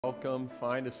Welcome.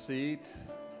 Find a seat.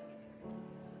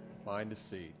 Find a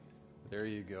seat. There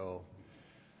you go.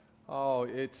 Oh,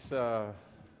 it's I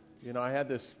had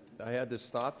this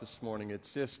thought this morning. It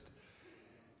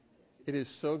is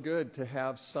so good to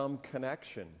have some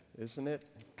connection, isn't it?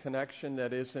 Connection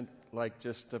that isn't like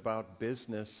just about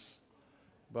business,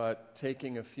 but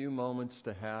taking a few moments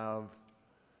to have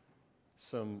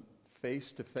some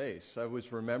face-to-face. I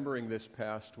was remembering this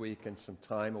past week and some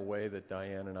time away that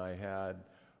Diane and I had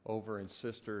over in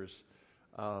Sisters,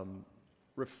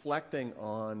 reflecting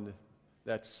on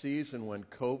that season when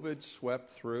COVID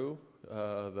swept through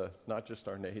not just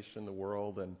our nation, the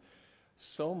world, and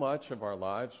so much of our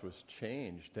lives was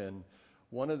changed. And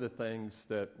one of the things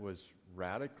that was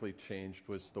radically changed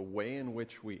was the way in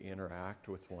which we interact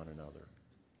with one another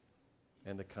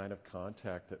and the kind of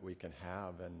contact that we can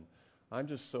have. And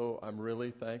I'm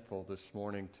really thankful this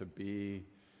morning to be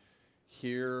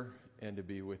here and to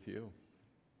be with you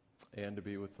and to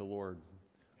be with the Lord.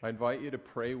 I invite you to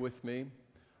pray with me.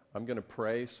 I'm going to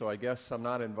pray, so I guess I'm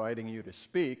not inviting you to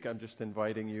speak. I'm just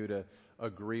inviting you to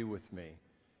agree with me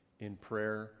in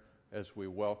prayer as we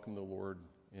welcome the Lord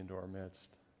into our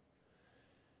midst.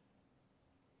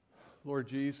 Lord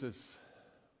Jesus,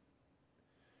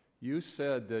 you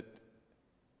said that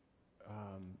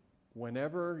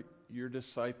whenever your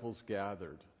disciples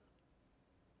gathered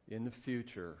in the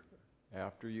future,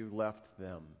 after you left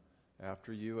them,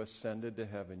 after you ascended to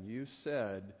heaven, you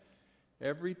said,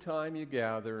 every time you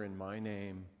gather in my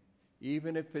name,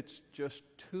 even if it's just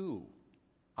two,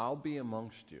 I'll be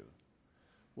amongst you.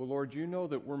 Well, Lord, you know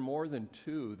that we're more than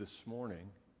two this morning.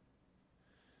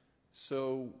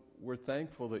 So we're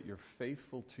thankful that you're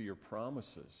faithful to your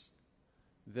promises,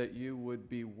 that you would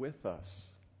be with us.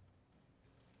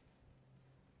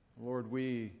 Lord,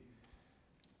 we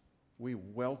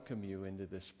welcome you into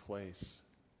this place.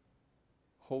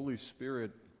 Holy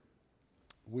Spirit,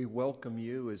 we welcome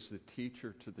you as the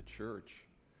teacher to the church.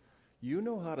 You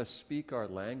know how to speak our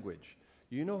language.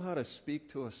 You know how to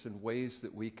speak to us in ways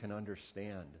that we can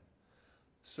understand.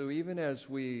 So even as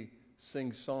we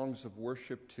sing songs of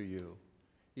worship to you,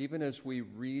 even as we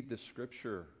read the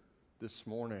scripture this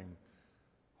morning,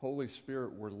 Holy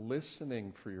Spirit, we're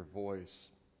listening for your voice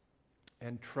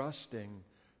and trusting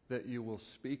that you will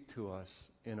speak to us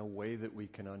in a way that we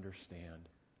can understand.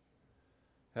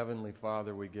 Heavenly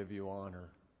Father, we give you honor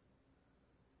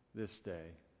this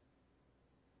day.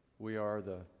 We are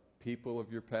the people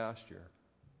of your pasture.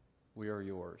 We are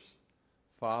yours.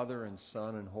 Father and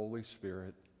Son and Holy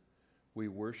Spirit, we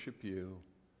worship you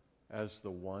as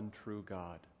the one true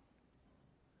God.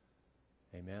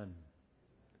 Amen.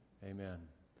 Amen.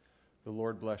 The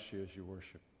Lord bless you as you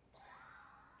worship.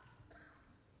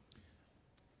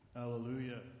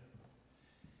 Hallelujah.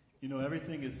 You know,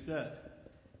 everything is set.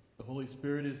 The Holy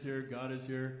Spirit is here. God is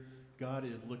here. God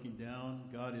is looking down.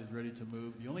 God is ready to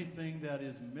move. The only thing that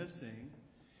is missing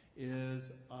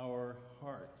is our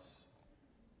hearts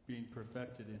being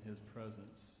perfected in his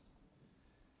presence.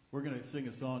 We're going to sing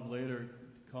a song later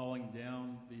calling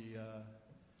down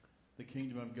the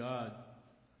kingdom of God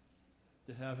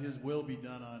to have his will be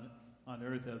done on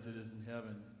earth as it is in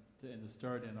heaven, and to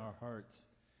start in our hearts.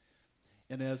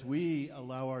 And as we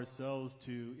allow ourselves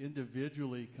to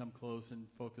individually come close and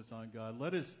focus on God,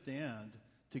 let us stand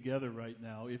together right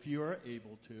now if you are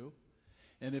able to.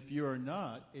 And if you are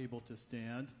not able to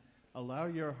stand, allow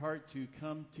your heart to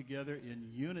come together in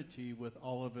unity with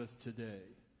all of us today.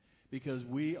 Because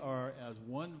we are, as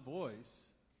one voice,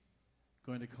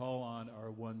 going to call on our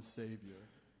one Savior.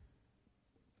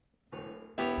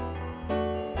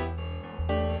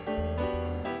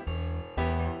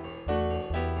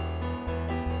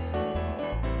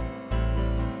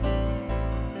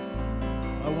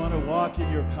 I want to walk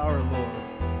in your power, Lord.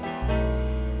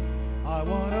 I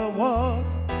want to walk.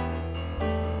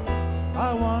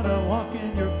 I want to walk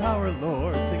in your power,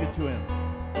 Lord. Sing it to him.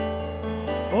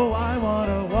 Oh, I want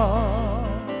to walk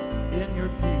in your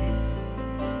peace,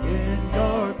 in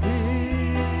your peace.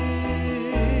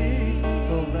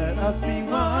 So let us be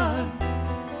one,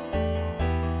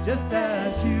 just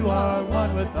as you are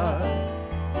one with us.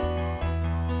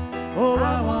 Oh,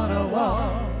 I want to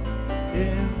walk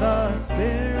in the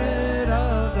Spirit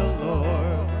of the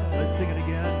Lord. Let's sing it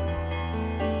again.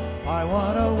 I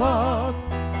want to walk.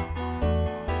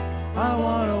 I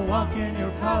want to walk in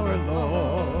your power,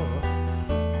 Lord.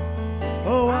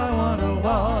 Oh, I want to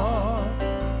walk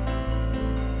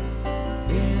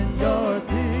in your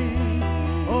peace.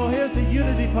 Oh, here's the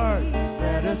unity part.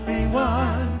 Let us be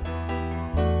one,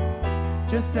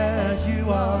 just as you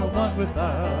are one with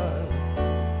us.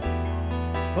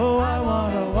 Oh, I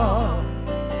want to walk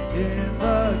in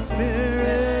the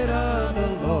Spirit of the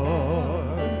Lord.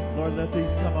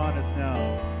 us now.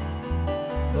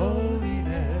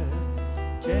 Lowliness,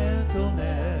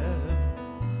 gentleness,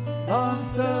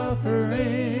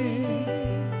 long-suffering,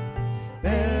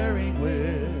 bearing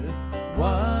with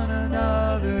one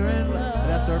another in love.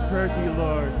 That's our prayer to you,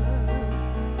 Lord.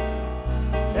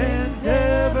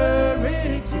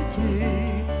 Endeavoring to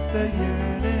keep the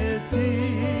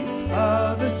unity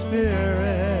of the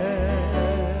Spirit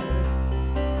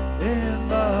in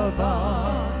the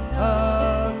bond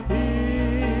of peace.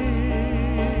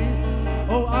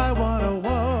 Oh, I want to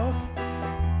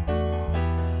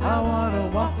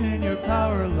walk in your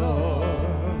power, Lord.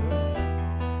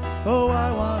 Oh,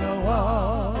 I want to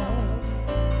walk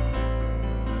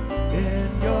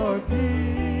in your peace.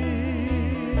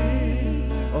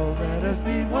 Oh, let us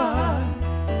be one,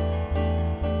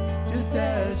 just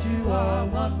as you are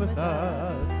one with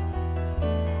us.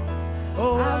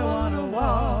 Oh, I want to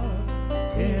walk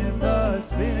in the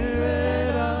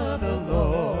Spirit of the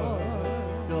Lord.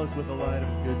 Fill us with the light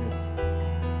of goodness.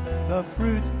 The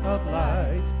fruit of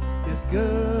light is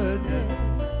goodness,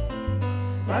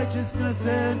 righteousness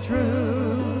and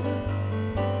truth,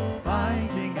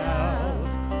 finding out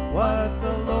what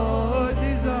the Lord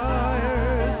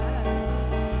desires.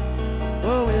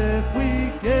 Oh, if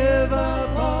we give up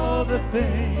all the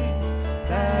things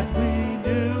that we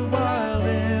knew while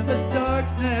in the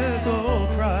darkness, oh,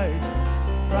 Christ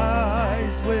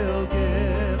will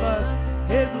give us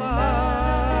his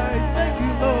light. Thank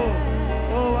you, Lord.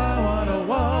 Oh, I want to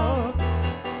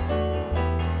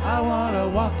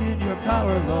walk in your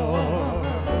power, Lord.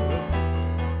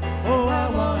 Oh, I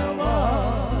want to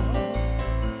walk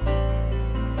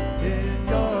in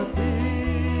your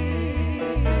peace.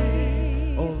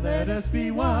 Oh, let us be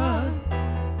one,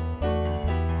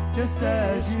 just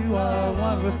as you are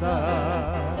one with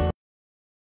us.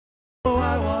 Oh,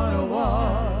 I want to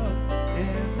walk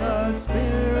in the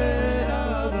Spirit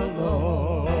of the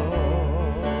Lord.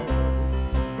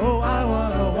 Oh, I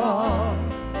want to walk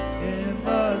in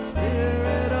the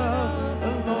Spirit of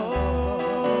the Lord.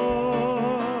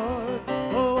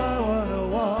 Oh, I want to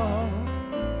walk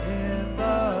in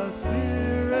the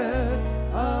Spirit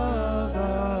of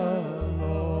the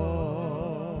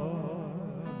Lord.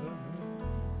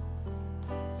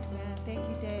 Yeah, thank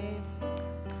you, Dave.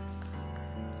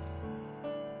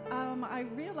 I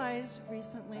realized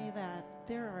recently that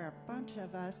there are a bunch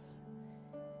of us,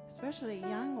 especially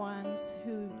young ones,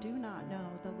 who do not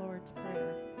know the Lord's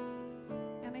Prayer.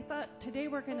 And I thought today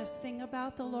we're going to sing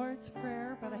about the Lord's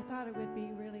Prayer, but I thought it would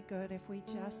be really good if we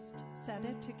just said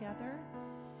it together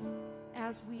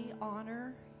as we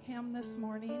honor him this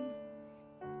morning.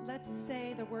 Let's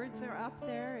say the words are up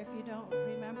there. If you don't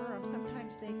remember them,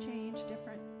 sometimes they change.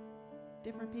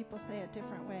 Different people say it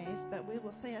different ways, but we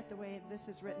will say it the way this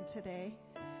is written today.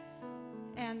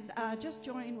 And just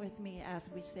join with me as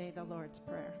we say the Lord's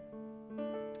Prayer.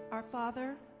 Our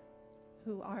Father,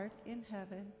 who art in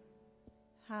heaven,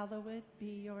 hallowed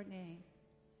be your name.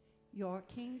 Your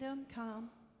kingdom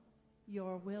come,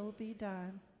 your will be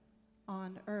done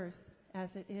on earth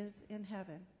as it is in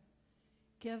heaven.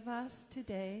 Give us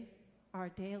today our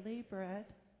daily bread.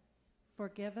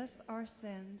 Forgive us our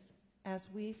sins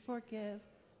as we forgive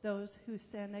those who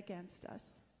sin against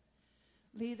us.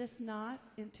 Lead us not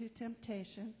into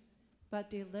temptation, but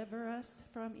deliver us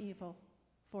from evil.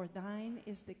 For thine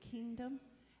is the kingdom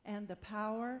and the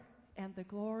power and the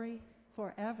glory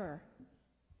forever.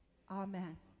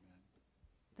 Amen.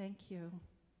 Thank you.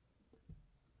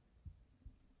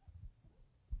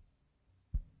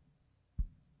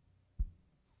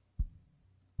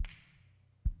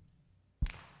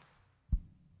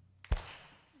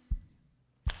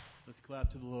 Let's clap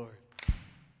to the Lord.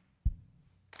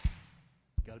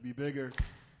 Got to be bigger.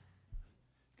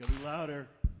 Got to be louder.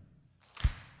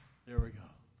 There we go.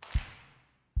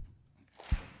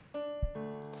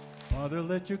 Father,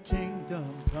 let your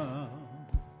kingdom come.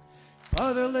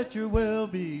 Father, let your will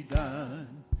be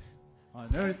done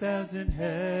on earth as in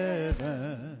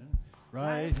heaven,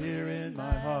 right here in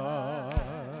my heart.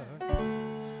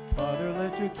 Father,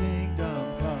 let your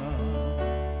kingdom come.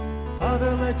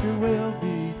 Father, let your will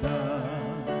be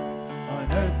done on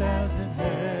earth as in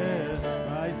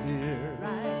heaven, right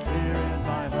here in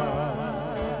my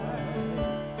heart.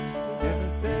 Give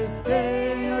us this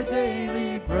day our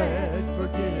daily bread.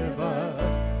 Forgive us,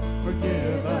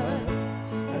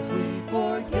 as we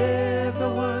forgive the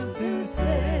ones who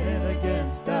sin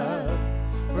against us.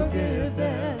 Forgive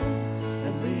them,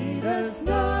 and lead us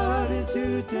not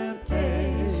into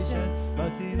temptation,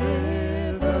 but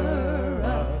deliver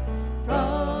us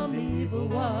from the evil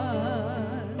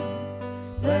one.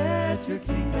 Let your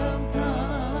kingdom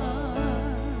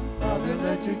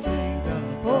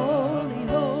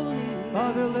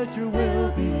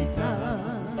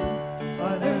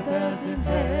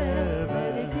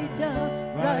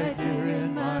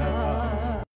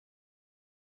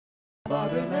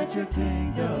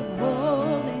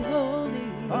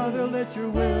let your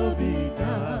will be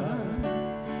done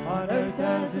on earth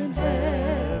as in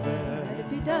heaven. Let it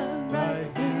be done Right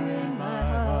here in my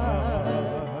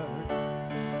heart.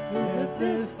 Give us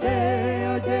this day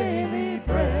our daily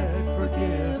bread.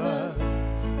 Forgive us,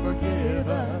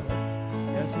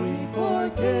 as we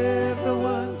forgive the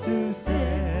ones who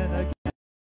sin against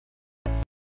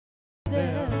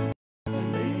them.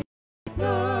 And lead us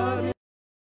not into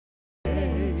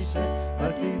temptation,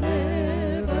 but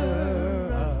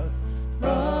deliver us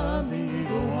from the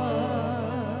evil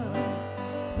one.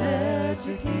 Let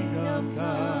your kingdom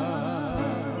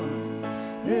come.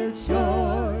 It's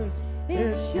yours,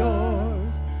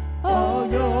 all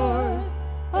yours,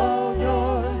 all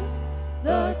yours.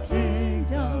 The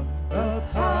kingdom, the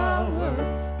power,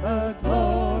 the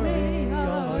glory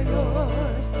are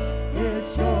yours.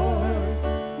 It's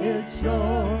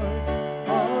yours,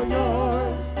 all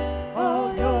yours,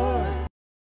 all yours.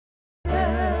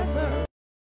 Ever,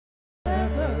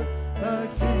 ever, the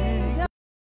kingdom.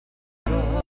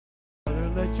 Father,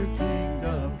 let your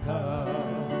kingdom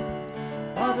come.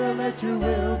 Father, let your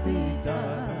will be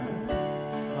done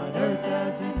on earth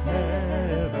as in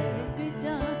heaven. be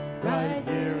done Right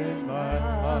here in my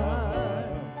heart.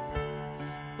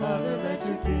 Father, let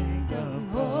your kingdom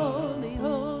come. holy,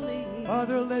 holy.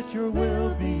 Father, let your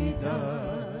will be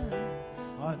done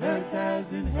on earth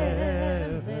as in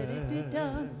heaven. Let it be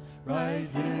done Right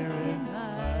here in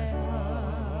my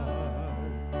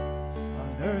heart.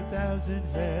 On earth as in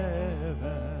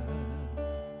heaven.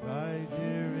 Right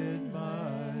here in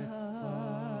my heart.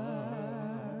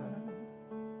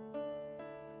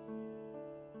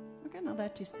 We're going to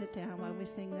let you sit down while we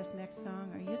sing this next song,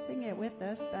 or you sing it with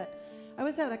us. But I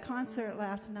was at a concert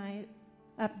last night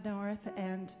up north,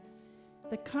 and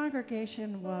the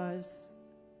congregation was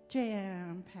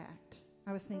jam-packed.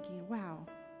 I was thinking, wow,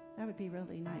 that would be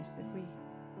really nice if we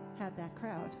had that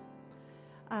crowd.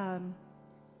 And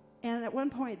at one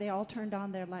point, they all turned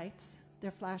on their lights,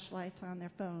 their flashlights on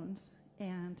their phones,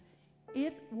 and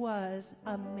it was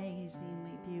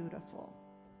amazingly beautiful.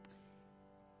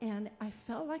 And I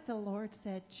felt like the Lord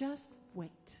said, just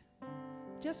wait.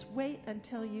 Just wait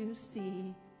until you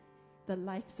see the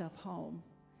lights of home.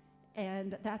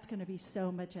 And that's going to be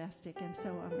so majestic and so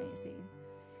amazing.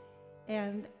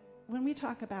 And when we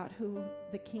talk about who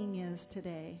the King is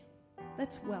today,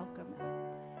 let's welcome him.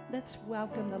 Let's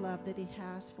welcome the love that he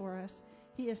has for us.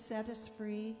 He has set us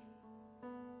free.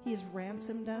 He has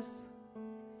ransomed us.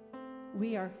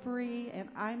 We are free, and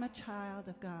I'm a child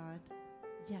of God.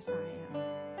 Yes, I am.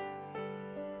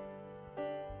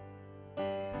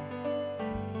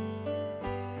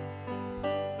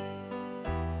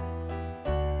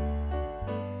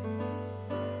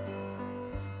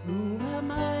 Who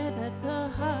am I that the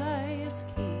highest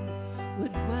King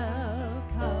would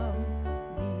welcome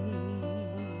me?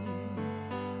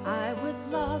 I was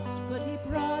lost, but he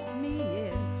brought me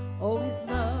in. Oh, his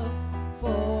love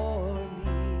for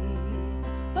me.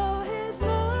 Oh, his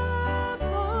love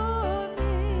for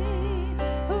me.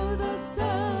 Who the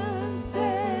Son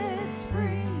sets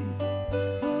free.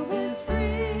 Who is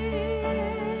free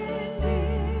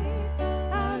indeed.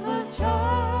 I'm a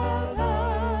child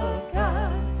of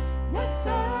God. Yes, I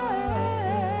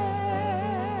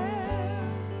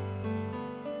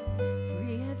am.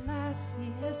 Free at last,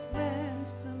 he has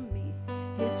ransomed me.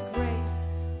 His grace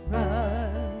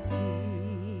runs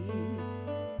deep.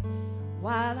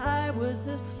 While I was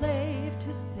a slave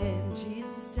to sin,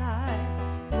 Jesus died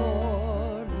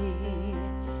for me.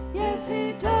 Yes,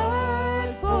 he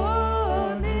died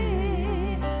for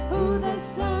me. Who the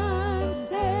Son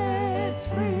sets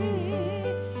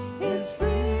free is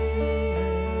free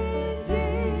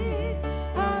indeed.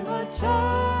 I'm a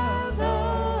child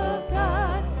of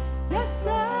God. Yes,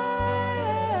 I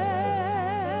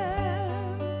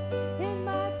am. In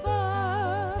my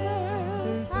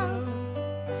Father's house,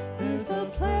 there's a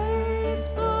place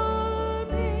for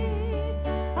me.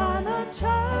 I'm a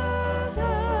child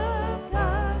of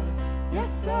God.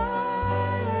 Yes, I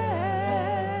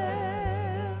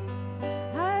am.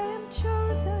 I am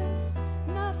chosen,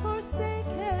 not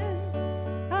forsaken.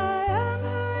 I am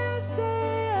who you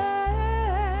say I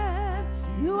am.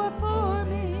 You are for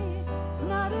me,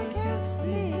 not against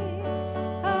me.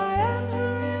 I am who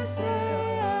you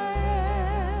say I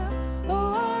am.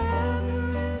 Oh, I am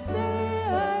who you say I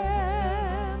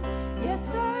am.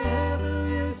 Yes, I am who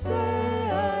you say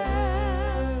I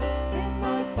am. In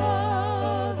my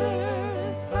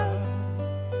Father's house,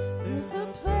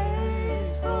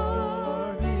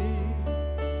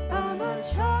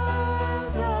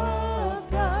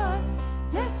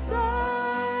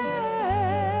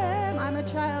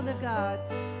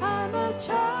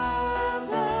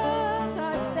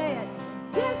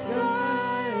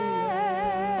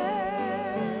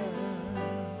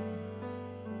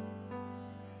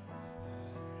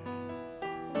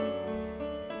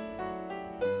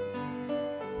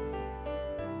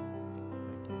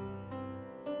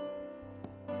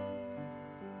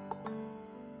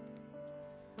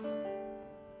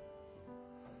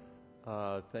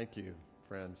 Thank you,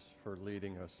 friends, for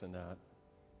leading us in that.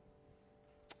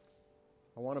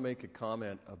 I want to make a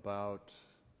comment about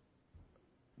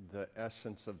the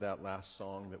essence of that last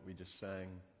song that we just sang.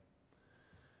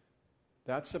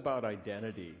 That's about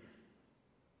identity.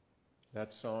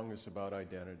 That song is about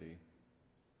identity.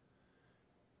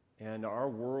 And our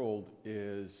world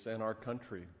and our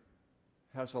country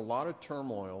has a lot of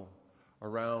turmoil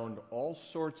around all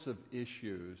sorts of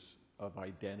issues of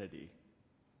identity.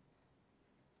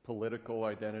 Political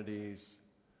identities,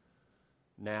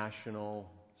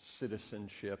 national,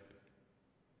 citizenship.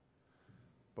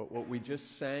 But what we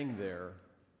just sang there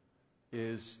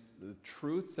is the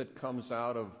truth that comes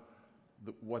out of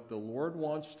what the Lord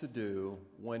wants to do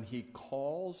when He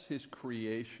calls His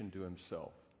creation to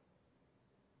Himself.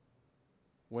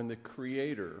 When the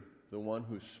Creator, the one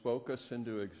who spoke us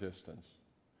into existence,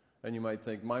 and you might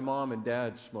think, my mom and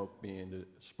dad spoke me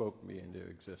into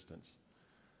existence.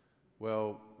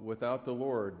 Well, without the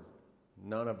Lord,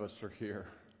 none of us are here.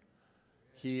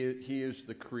 He is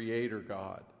the Creator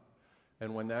God.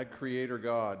 And when that Creator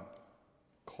God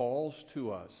calls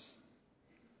to us,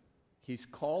 He's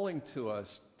calling to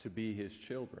us to be His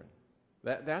children.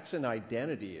 That's an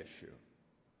identity issue.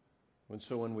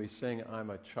 So when we sing, I'm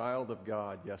a child of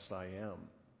God, yes I am.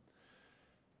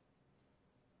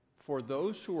 For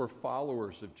those who are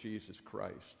followers of Jesus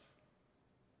Christ,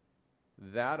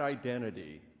 that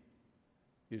identity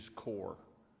is core.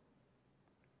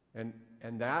 And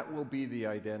that will be the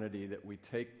identity that we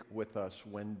take with us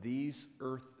when these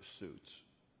earth suits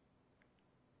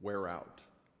wear out.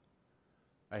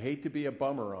 I hate to be a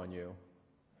bummer on you,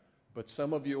 but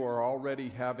some of you are already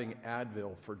having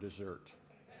Advil for dessert.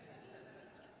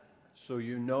 So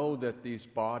you know that these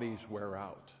bodies wear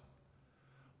out.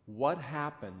 What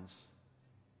happens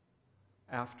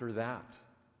after that?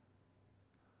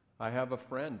 I have a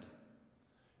friend,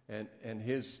 and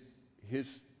his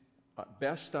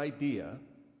best idea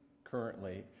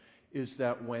currently is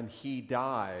that when he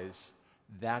dies,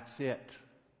 that's it.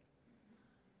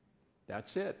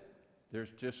 That's it.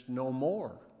 There's just no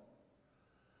more.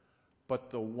 But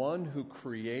the one who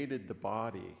created the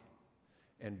body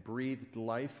and breathed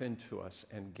life into us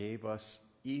and gave us,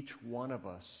 each one of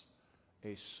us,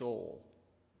 a soul,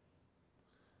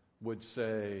 would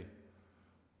say,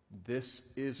 this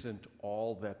isn't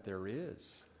all that there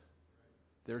is.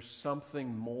 There's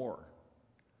something more.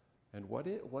 And what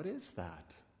is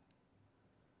that?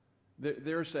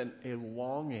 There's a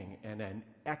longing and an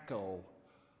echo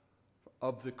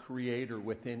of the Creator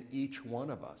within each one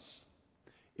of us.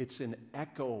 It's an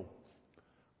echo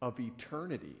of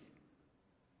eternity.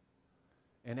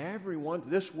 And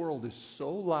this world is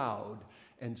so loud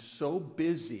and so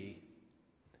busy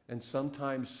and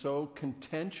sometimes so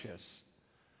contentious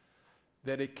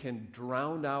that it can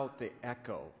drown out the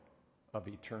echo of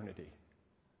eternity.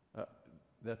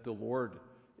 That the Lord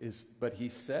is, but He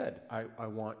said, I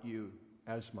want you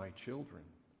as my children.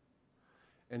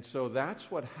 And so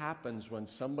that's what happens when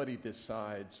somebody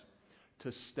decides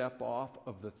to step off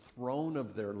of the throne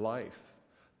of their life,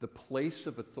 the place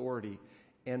of authority,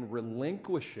 and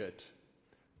relinquish it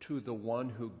to the one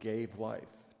who gave life,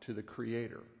 to the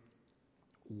Creator.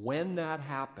 When that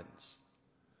happens,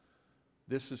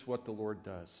 this is what the Lord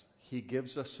does. He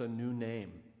gives us a new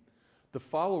name. The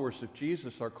followers of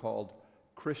Jesus are called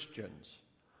Christians.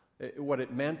 What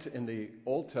it meant in the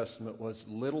Old Testament was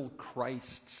little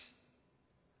Christs.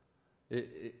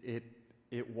 It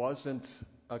wasn't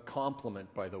a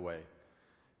compliment, by the way.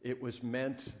 It was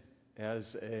meant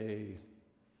as a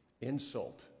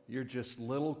insult. You're just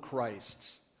little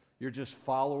Christs. You're just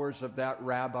followers of that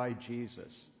Rabbi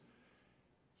Jesus.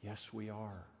 Yes, we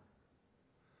are.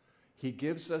 He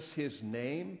gives us His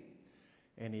name,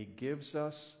 and He gives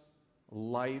us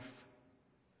life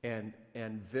and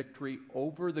victory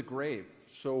over the grave.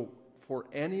 So for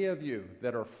any of you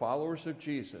that are followers of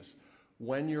Jesus,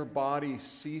 when your body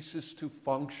ceases to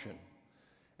function,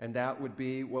 and that would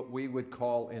be what we would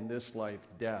call in this life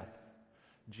death,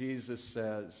 Jesus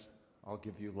says, I'll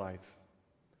give you life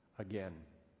again.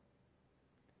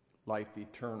 Life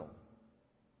eternal.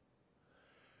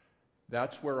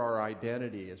 That's where our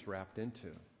identity is wrapped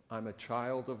into. I'm a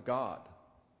child of God,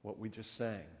 what we just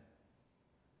sang.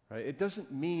 Right? It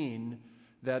doesn't mean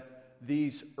that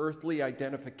these earthly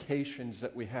identifications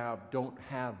that we have don't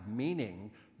have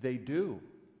meaning. They do.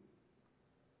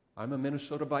 I'm a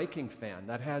Minnesota Viking fan.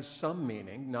 That has some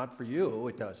meaning. Not for you,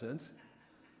 it doesn't.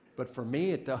 But for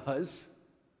me, it does.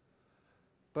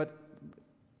 But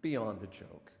beyond the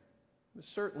joke,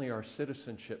 certainly our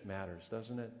citizenship matters,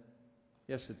 doesn't it?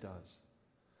 Yes, it does.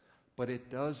 But it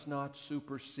does not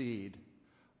supersede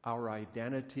our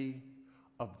identity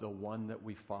of the one that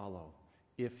we follow,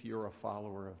 if you're a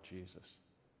follower of Jesus.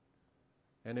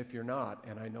 And if you're not,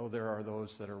 and I know there are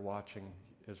those that are watching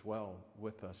as well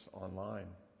with us online,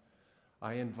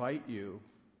 I invite you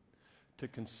to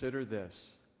consider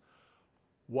this.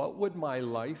 What would my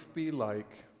life be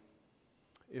like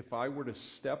if I were to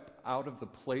step out of the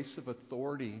place of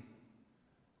authority,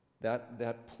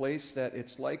 that place that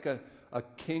it's like a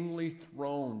kingly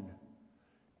throne,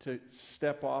 to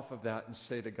step off of that and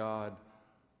say to God,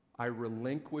 I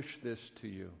relinquish this to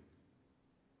you?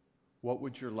 What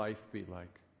would your life be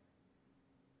like?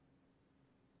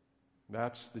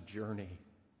 That's the journey.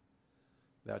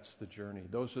 That's the journey.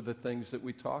 Those are the things that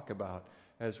we talk about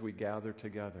as we gather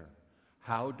together.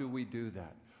 How do we do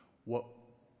that?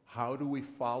 How do we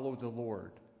follow the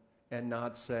Lord and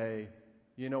not say,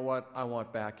 you know what, I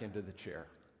want back into the chair?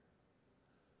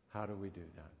 How do we do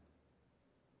that?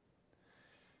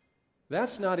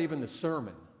 That's not even the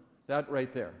sermon. That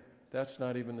right there. That's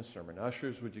not even the sermon.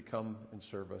 Ushers, would you come and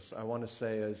serve us? I want to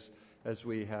say as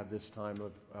we have this time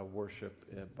of worship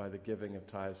by the giving of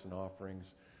tithes and offerings,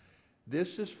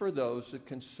 this is for those that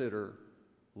consider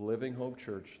Living Hope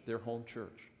Church their home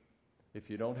church. If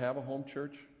you don't have a home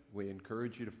church, we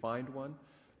encourage you to find one.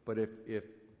 But if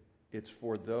it's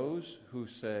for those who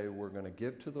say, we're going to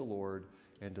give to the Lord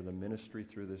and to the ministry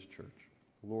through this church.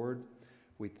 Lord,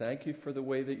 we thank you for the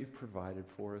way that you've provided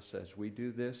for us. As we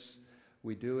do this,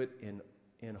 we do it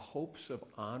in hopes of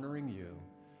honoring you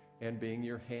and being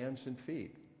your hands and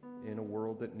feet in a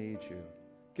world that needs you.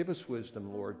 Give us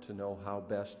wisdom, Lord, to know how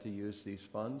best to use these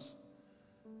funds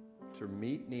to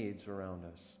meet needs around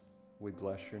us. We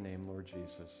bless your name, Lord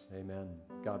Jesus. Amen.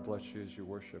 God bless you as you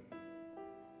worship.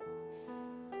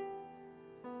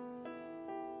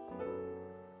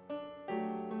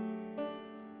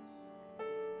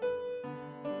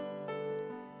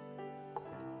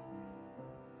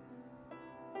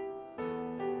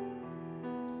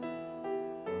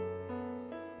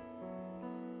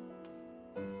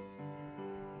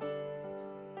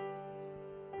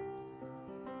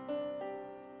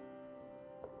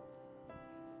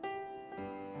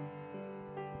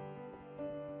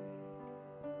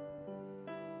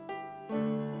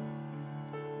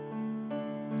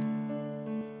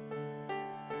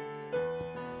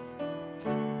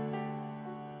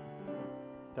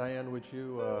 Diane, would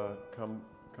you come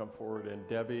forward? And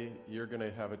Debbie, you're going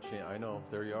to have a chance. I know,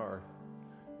 there you are.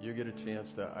 You get a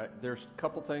chance to. There's a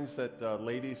couple things that,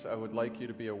 ladies, I would like you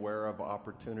to be aware of,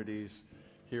 opportunities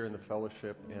here in the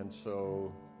fellowship. And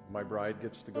so my bride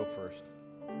gets to go first.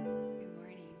 Good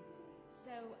morning.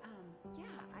 So,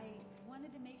 I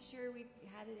wanted to make sure we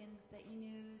had it in the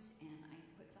e-news, and I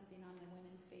put something on the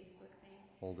women's Facebook thing.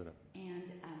 Hold it up. And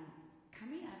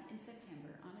coming up in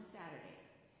September on a Saturday,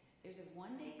 there's a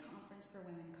one-day conference for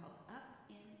women called Up,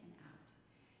 In, and Out.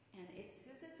 And it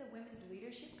says it's a women's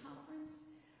leadership conference,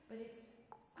 but it's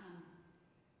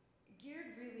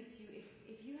geared really to,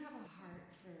 if you have a heart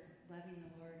for loving the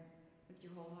Lord with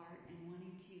your whole heart and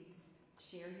wanting to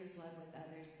share his love with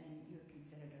others, then you're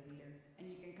considered a leader. And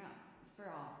you can come. It's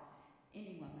for all.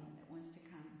 Any woman that wants to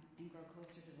come and grow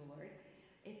closer to the Lord.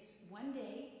 It's one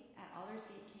day at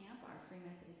Aldersgate Camp, our Free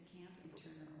Methodist camp in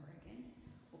Turner, Oregon.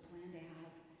 We'll plan to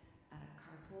have a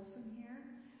carpool from here.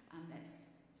 That's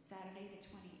Saturday the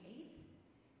 28th.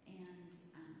 And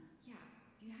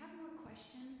if you have more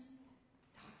questions,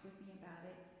 talk with me about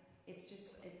it.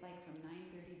 It's like from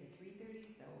 9:30 to 3:30,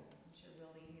 so I'm sure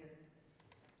we'll leave here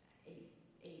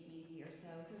 8 maybe or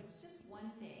so. So it's just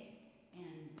one day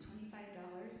and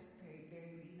 $25, very,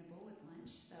 very reasonable with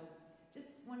lunch. So just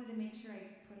wanted to make sure I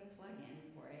put a plug in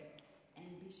for it, and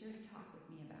be sure to talk with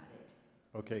me about it.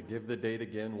 Okay, give the date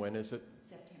again. When is it?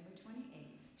 September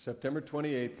 28th. September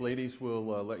 28th. Ladies, we'll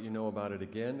let you know about it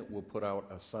again. We'll put out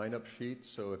a sign-up sheet,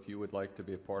 so if you would like to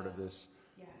be a part of this.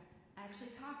 Yeah, actually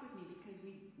talk with me because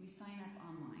we sign up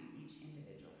online, each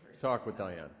individual person. Talk with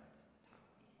Diane.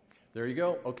 There you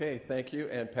go. Okay, thank you.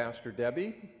 And Pastor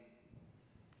Debbie?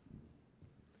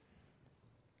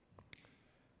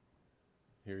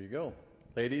 Here you go.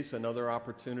 Ladies, another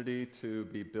opportunity to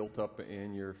be built up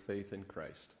in your faith in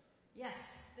Christ.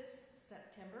 Yes, this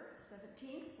September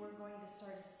 17th, we're going to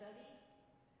start a study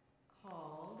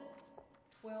called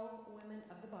 12 Women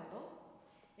of the Bible.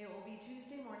 It will be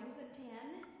Tuesday mornings at 10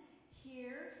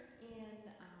 here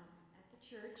at the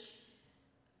church.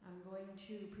 I'm going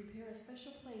to prepare a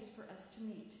special place for us to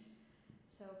meet.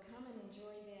 So come and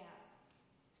enjoy that.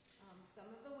 Some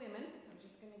of the women, I'm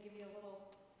just going to give you a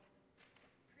little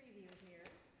preview here.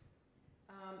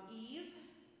 Eve,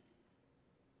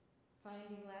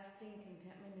 finding lasting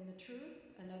contentment in the truth.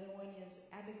 Another one is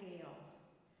Abigail,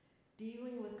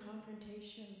 dealing with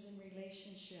confrontations in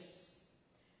relationships.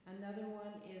 Another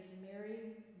one is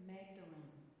Mary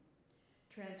Magdalene,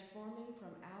 transforming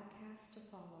from outcast to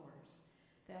followers.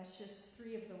 That's just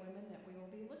 3 of the women that we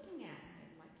will be looking at.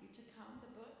 I'd like you to come.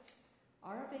 The books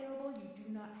are available. You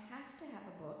do not have to have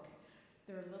a book.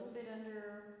 They're a little bit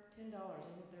under $10. I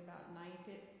think they're about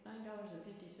 $9.56,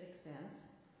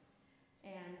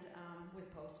 and with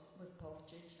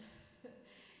postage.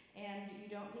 And you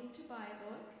don't need to buy a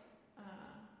book.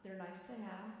 They're nice to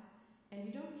have. And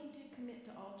you don't need to commit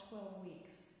to all 12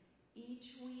 weeks.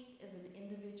 Each week is an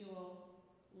individual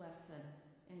lesson,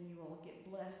 and you will get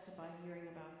blessed by hearing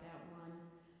about that one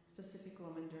specific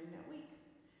woman during that week.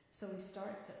 So we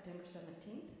start September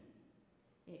 17th.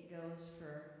 It goes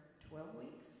for 12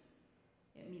 weeks.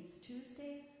 It meets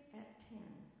Tuesdays at 10.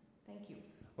 Thank you.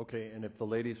 Okay, and if the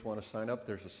ladies want to sign up,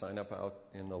 there's a sign up out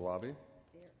in the lobby?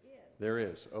 There is. There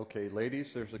is. Okay,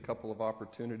 ladies, there's a couple of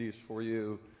opportunities for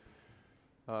you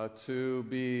to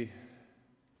be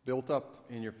built up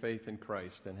in your faith in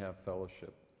Christ and have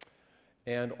fellowship.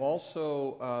 And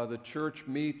also, the church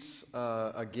meets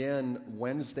again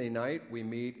Wednesday night. We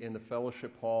meet in the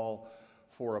fellowship hall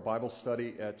for a Bible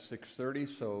study at 6:30,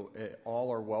 so all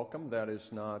are welcome. That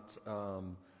is not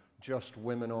just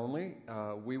women only.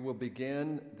 We will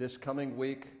begin this coming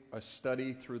week a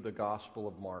study through the Gospel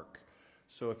of Mark.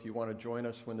 So if you want to join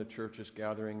us when the church is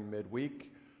gathering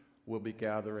midweek, we'll be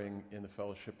gathering in the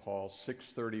fellowship hall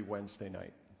 6:30 Wednesday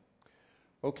night.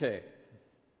 Okay.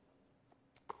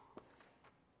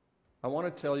 I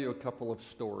want to tell you a couple of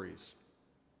stories.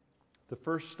 The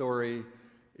first story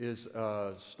is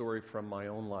a story from my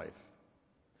own life.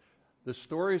 The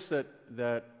stories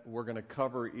that we're going to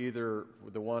cover, either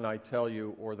the one I tell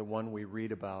you or the one we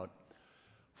read about,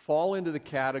 fall into the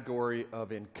category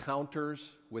of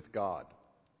encounters with God.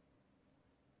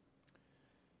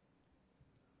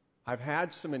 I've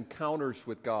had some encounters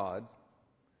with God,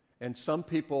 and some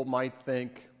people might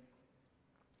think,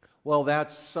 well,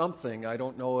 that's something. I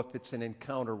don't know if it's an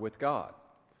encounter with God.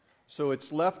 So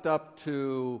it's left up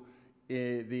to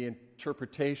the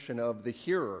interpretation of the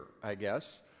hearer, I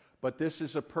guess. But this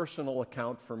is a personal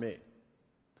account for me.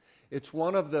 It's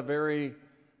one of the very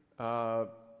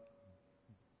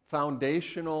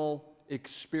foundational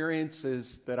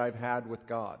experiences that I've had with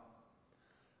God.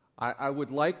 I would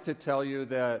like to tell you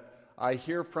that I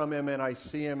hear from Him and I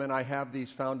see Him and I have these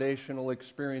foundational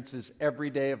experiences every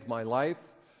day of my life.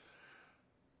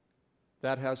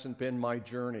 That hasn't been my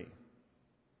journey.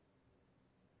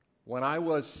 When I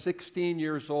was 16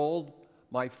 years old,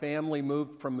 my family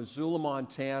moved from Missoula,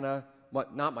 Montana.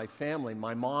 Not my family,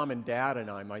 my mom and dad and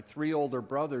I, my 3 older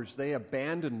brothers, they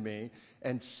abandoned me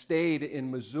and stayed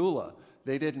in Missoula.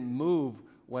 They didn't move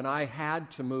when I had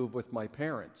to move with my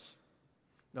parents.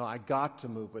 No, I got to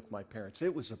move with my parents.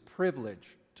 It was a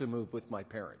privilege to move with my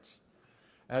parents.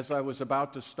 As I was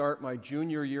about to start my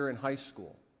junior year in high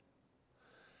school,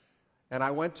 and I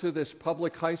went to this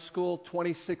public high school,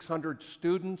 2,600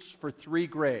 students for 3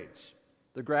 grades.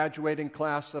 The graduating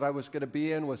class that I was going to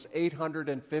be in was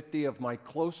 850 of my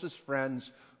closest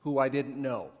friends who I didn't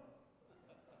know.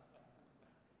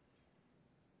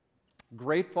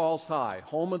 Great Falls High,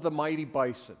 home of the mighty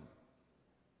bison.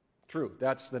 True,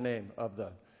 that's the name of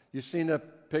the... You've seen the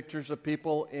pictures of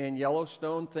people in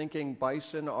Yellowstone thinking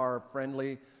bison are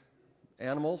friendly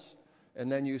animals? And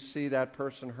then you see that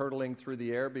person hurtling through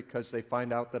the air because they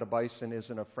find out that a bison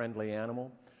isn't a friendly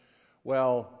animal.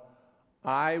 Well,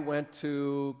 I went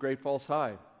to Great Falls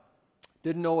High.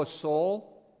 Didn't know a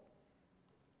soul.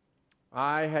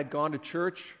 I had gone to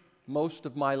church most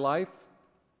of my life.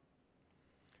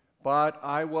 But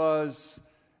I was,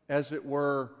 as it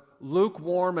were,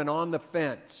 lukewarm and on the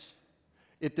fence.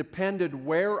 It depended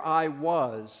where I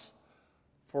was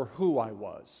for who I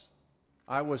was.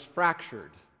 I was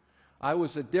fractured. I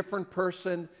was a different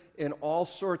person in all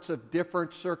sorts of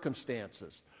different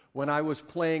circumstances. When I was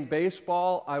playing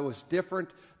baseball, I was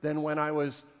different than when I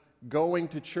was going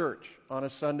to church on a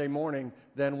Sunday morning,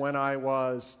 than when I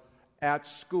was at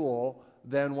school,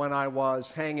 than when I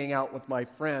was hanging out with my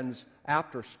friends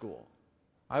after school.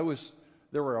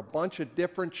 There were a bunch of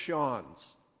different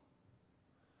Shauns.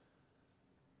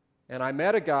 And I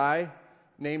met a guy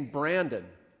named Brandon.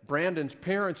 Brandon's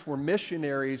parents were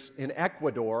missionaries in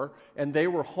Ecuador, and they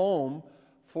were home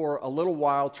for a little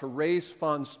while to raise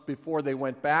funds before they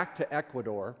went back to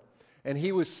Ecuador. And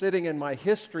he was sitting in my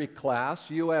history class,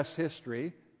 U.S.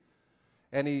 history,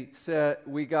 and he said,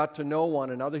 we got to know one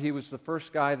another. He was the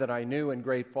first guy that I knew in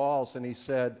Great Falls, and he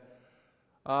said,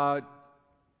 do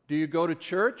you go to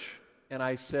church? And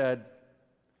I said,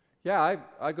 yeah,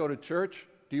 I go to church.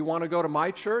 Do you want to go to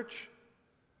my church?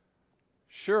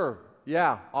 Sure.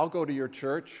 yeah, I'll go to your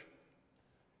church.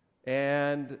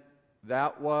 And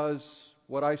that was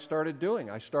what I started doing.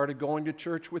 I started going to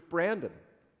church with Brandon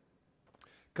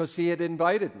because he had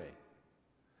invited me.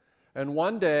 And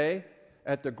one day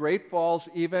at the Great Falls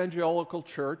Evangelical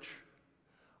Church,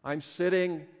 I'm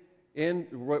sitting in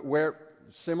where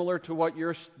similar to what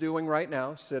you're doing right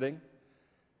now, sitting.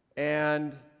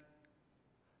 And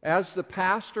as the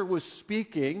pastor was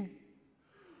speaking,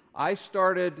 I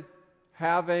started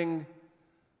having,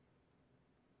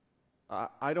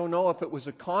 I don't know if it was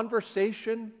a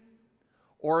conversation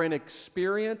or an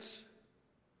experience,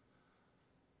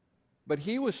 but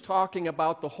he was talking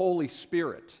about the Holy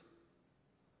Spirit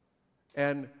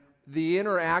and the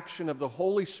interaction of the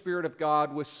Holy Spirit of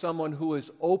God with someone who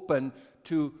is open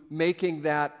to making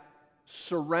that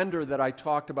surrender that I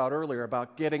talked about earlier,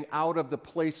 about getting out of the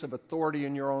place of authority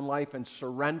in your own life and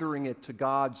surrendering it to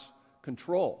God's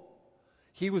control.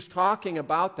 He was talking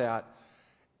about that,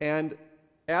 and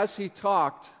as he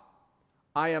talked,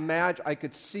 I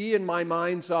could see in my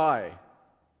mind's eye.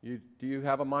 Do you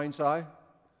have a mind's eye?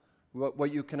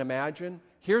 What you can imagine?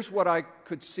 Here's what I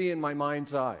could see in my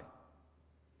mind's eye.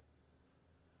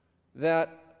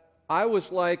 That I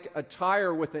was like a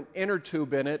tire with an inner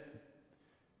tube in it,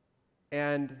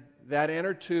 and that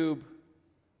inner tube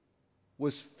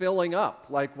was filling up,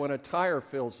 like when a tire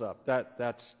fills up.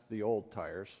 That's the old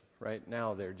tires. Right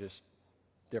now they're just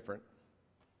different.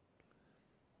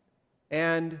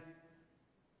 And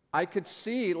I could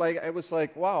see, it was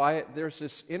like, wow, there's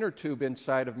this inner tube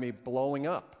inside of me blowing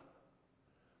up.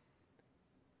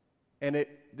 And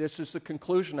this is the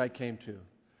conclusion I came to.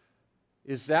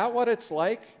 Is that what it's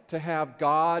like to have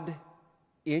God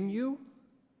in you?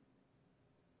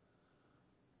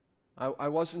 I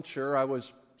wasn't sure. I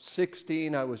was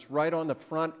 16. I was right on the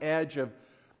front edge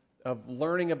of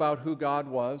learning about who God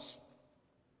was.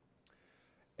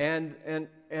 And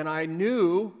I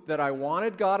knew that I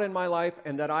wanted God in my life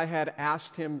and that I had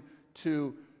asked Him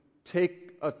to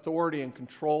take authority and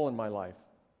control in my life.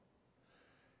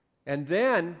 And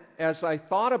then, as I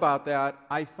thought about that,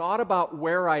 I thought about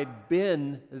where I'd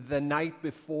been the night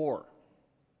before.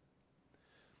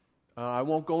 I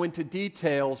won't go into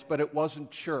details, but it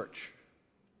wasn't church.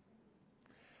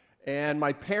 And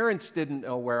my parents didn't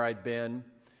know where I'd been,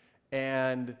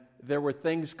 and there were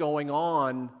things going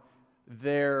on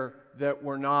there that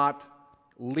were not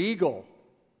legal.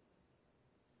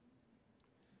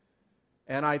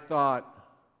 And I thought,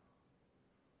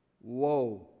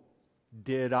 whoa,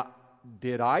 did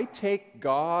I take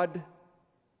God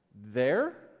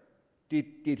there?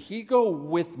 Did He go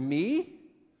with me?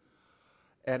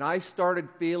 And I started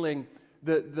feeling,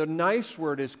 the nice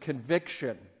word is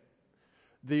conviction.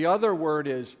 The other word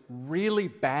is really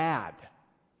bad.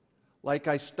 Like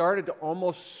I started to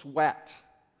almost sweat.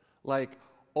 Like,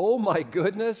 oh my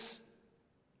goodness,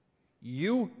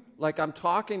 like I'm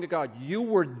talking to God, you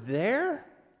were there?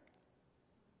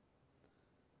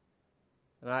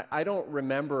 And I don't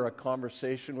remember a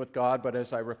conversation with God, but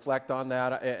as I reflect on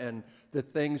that and the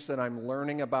things that I'm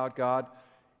learning about God,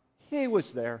 He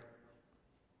was there.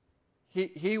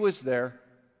 He was there.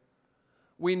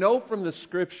 We know from the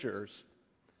Scriptures,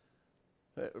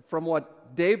 from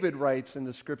what David writes in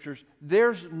the Scriptures,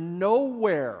 there's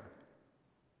nowhere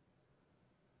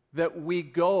that we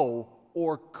go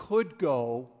or could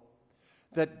go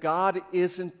that God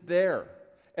isn't there.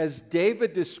 As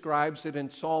David describes it in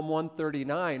Psalm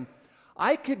 139,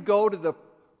 I could go to the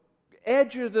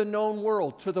edge of the known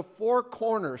world, to the four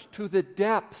corners, to the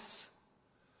depths.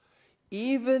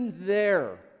 Even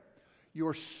there,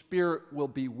 your Spirit will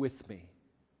be with me.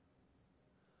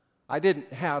 I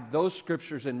didn't have those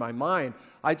scriptures in my mind.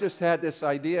 I just had this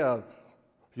idea of,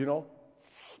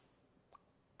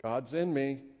 God's in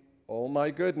me. Oh my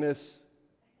goodness.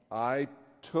 I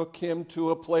took Him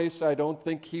to a place I don't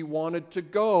think He wanted to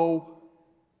go.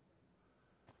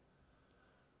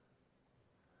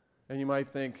 And you might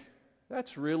think,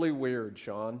 that's really weird,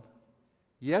 Shaun.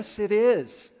 Yes, it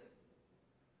is.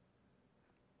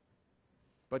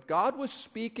 But God was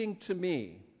speaking to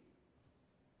me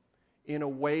in a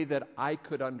way that I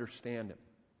could understand Him.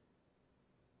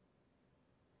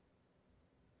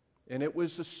 And it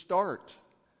was a start.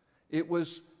 It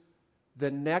was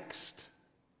the next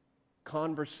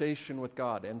conversation with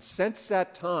God. And since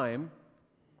that time,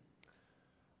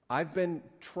 I've been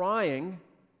trying,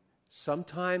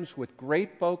 sometimes with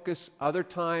great focus, other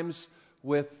times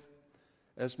with,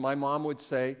 as my mom would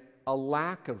say, a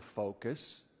lack of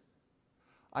focus.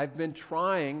 I've been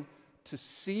trying to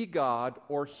see God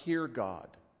or hear God.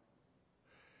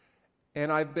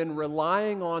 And I've been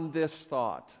relying on this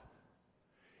thought.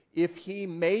 If He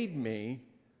made me,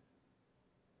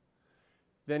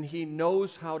 then He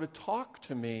knows how to talk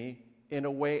to me in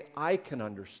a way I can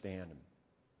understand Him.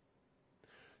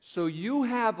 So you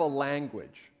have a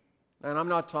language, and I'm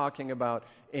not talking about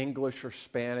English or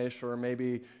Spanish or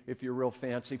maybe, if you're real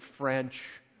fancy, French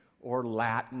or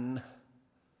Latin,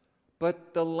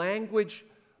 but the language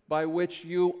by which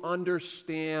you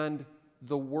understand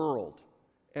the world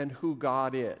and who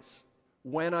God is.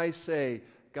 When I say,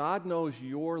 God knows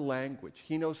your language,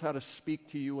 He knows how to speak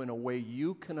to you in a way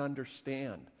you can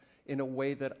understand, in a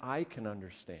way that I can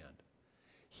understand.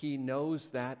 He knows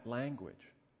that language.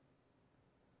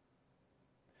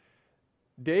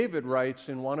 David writes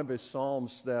in one of his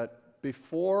Psalms that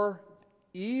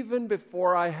even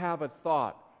before I have a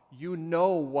thought, you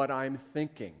know what I'm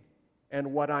thinking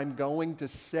and what I'm going to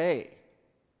say.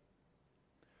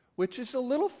 Which is a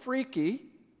little freaky,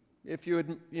 if you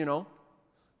would,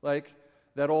 like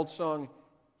that old song,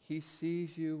 He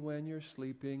sees you when you're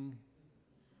sleeping.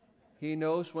 He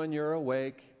knows when you're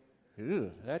awake.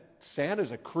 Ew, that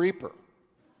Santa's a creeper.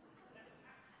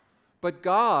 But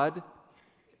God,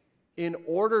 in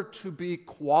order to be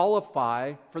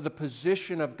qualified for the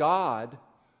position of God,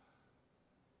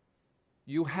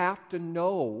 you have to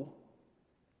know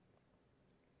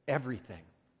everything.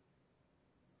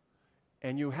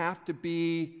 And you have to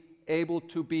be able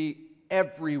to be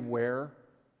everywhere,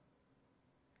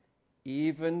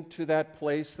 even to that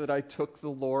place that I took the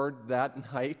Lord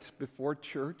that night before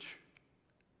church.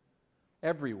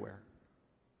 Everywhere.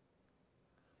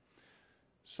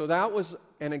 So that was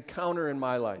an encounter in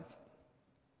my life.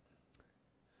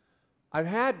 I've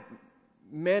had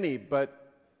many,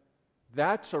 but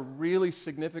that's a really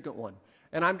significant one.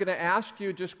 And I'm going to ask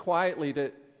you just quietly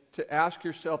to ask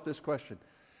yourself this question.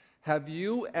 Have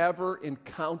you ever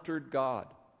encountered God?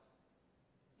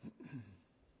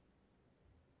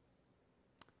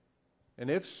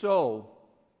 And if so,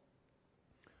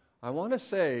 I want to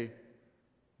say,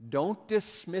 don't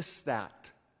dismiss that.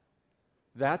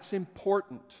 That's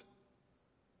important.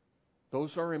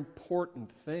 Those are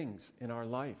important things in our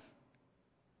life.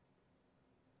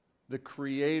 The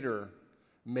Creator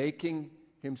making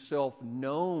Himself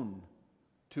known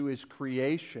to His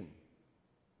creation.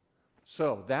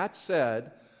 So, that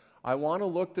said, I want to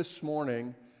look this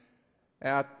morning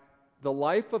at the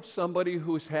life of somebody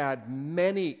who's had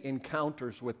many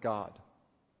encounters with God.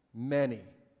 Many.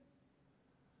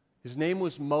 His name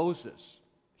was Moses.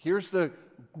 Here's the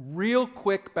real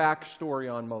quick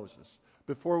backstory on Moses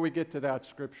before we get to that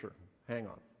scripture. Hang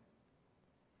on.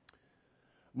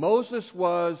 Moses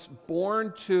was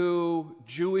born to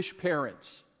Jewish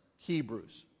parents,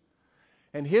 Hebrews.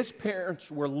 And his parents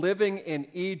were living in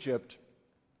Egypt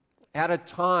at a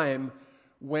time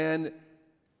when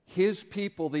his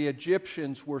people, the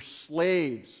Egyptians, were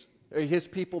slaves. His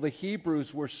people, the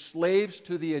Hebrews, were slaves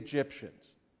to the Egyptians.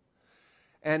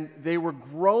 And they were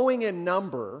growing in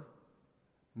number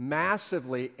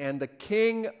massively, and the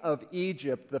king of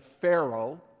Egypt, the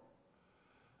Pharaoh,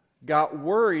 got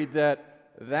worried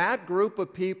that group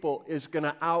of people is going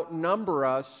to outnumber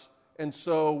us, and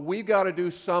so we got to do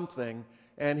something.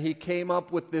 And he came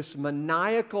up with this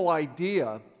maniacal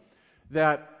idea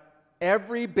that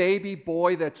every baby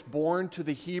boy that's born to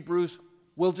the Hebrews,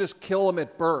 will just kill them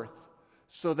at birth,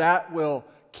 so that will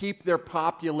keep their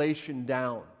population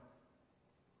down.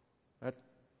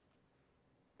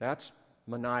 That's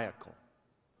maniacal.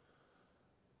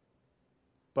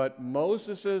 But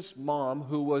Moses' mom,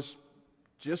 who was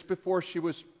just before she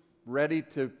was ready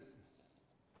to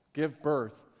give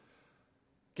birth,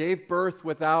 gave birth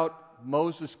without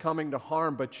Moses coming to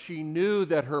harm, but she knew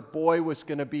that her boy was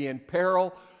going to be in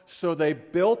peril, so they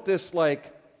built this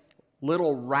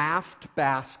little raft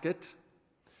basket,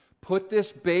 put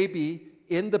this baby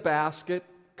in the basket,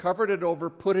 covered it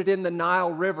over, put it in the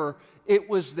Nile River. It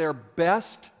was their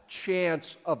best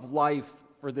chance of life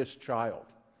for this child.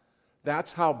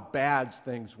 That's how bad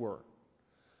things were.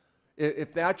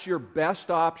 If that's your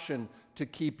best option to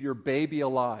keep your baby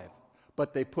alive.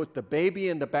 But they put the baby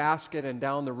in the basket and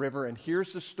down the river, and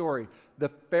here's the story. The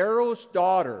Pharaoh's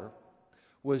daughter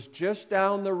was just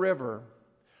down the river,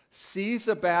 sees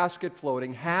a basket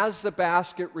floating, has the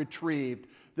basket retrieved,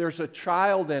 there's a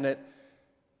child in it.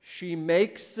 She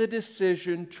makes the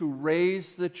decision to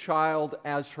raise the child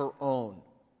as her own.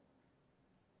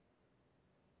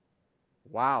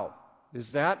 Wow.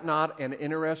 Is that not an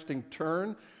interesting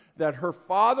turn? That her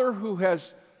father, who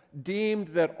has deemed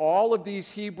that all of these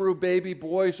Hebrew baby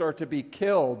boys are to be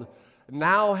killed,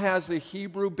 now has a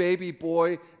Hebrew baby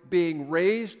boy being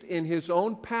raised in his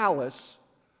own palace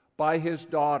by his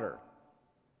daughter.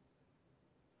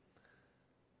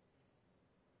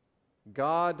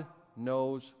 God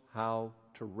knows how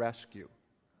to rescue.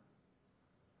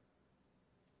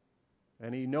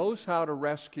 And He knows how to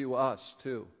rescue us,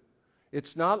 too.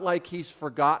 It's not like He's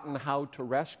forgotten how to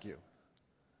rescue.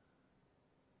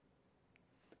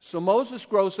 So Moses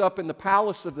grows up in the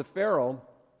palace of the Pharaoh.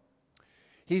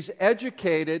 He's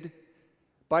educated.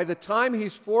 By the time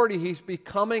he's 40, he's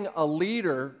becoming a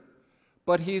leader,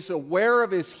 but he's aware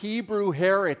of his Hebrew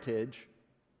heritage.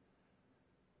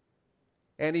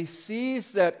 And he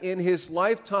sees that in his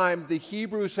lifetime, the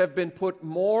Hebrews have been put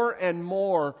more and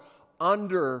more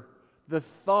under the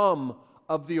thumb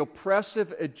of the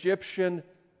oppressive Egyptian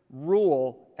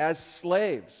rule as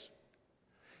slaves.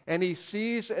 And he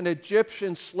sees an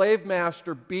Egyptian slave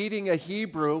master beating a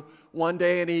Hebrew one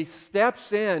day, and he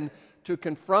steps in to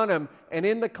confront him, and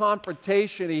in the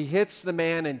confrontation, he hits the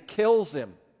man and kills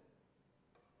him.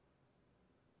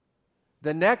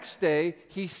 The next day,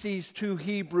 he sees two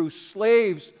Hebrew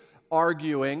slaves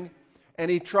arguing,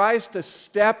 and he tries to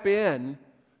step in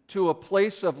to a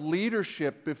place of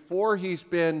leadership before he's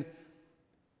been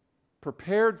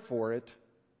prepared for it.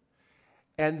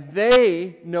 And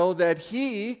they know that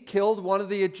he killed one of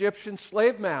the Egyptian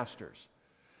slave masters.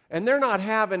 And they're not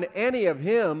having any of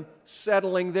him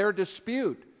settling their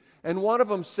dispute. And one of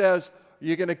them says,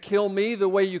 "You're going to kill me the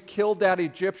way you killed that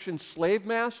Egyptian slave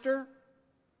master?"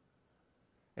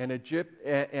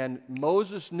 And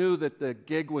Moses knew that the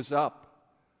gig was up.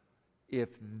 If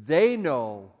they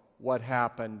know what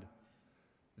happened,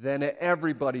 then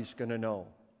everybody's going to know.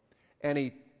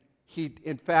 And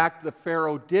in fact, the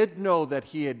Pharaoh did know that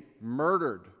he had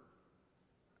murdered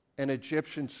an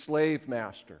Egyptian slave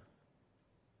master.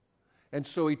 And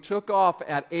so he took off.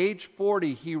 At age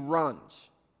 40, he runs.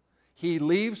 He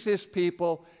leaves his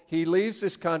people. He leaves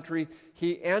his country.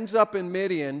 He ends up in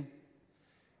Midian,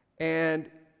 and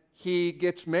he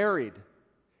gets married.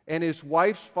 And his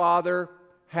wife's father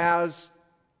has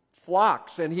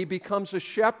flocks, and he becomes a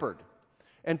shepherd.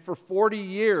 And for 40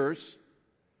 years,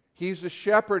 he's a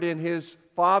shepherd in his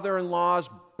father-in-law's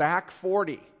back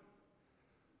 40.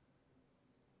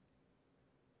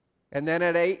 And then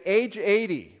at age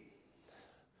 80,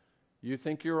 you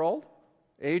think you're old?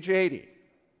 Age 80.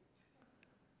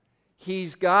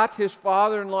 He's got his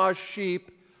father-in-law's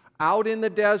sheep out in the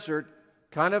desert,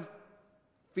 kind of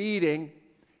feeding.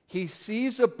 He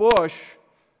sees a bush,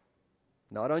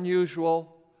 not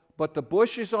unusual, but the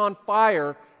bush is on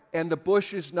fire and the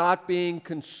bush is not being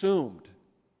consumed.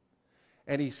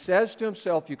 And he says to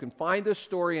himself, you can find this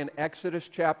story in Exodus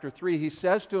chapter 3, he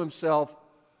says to himself,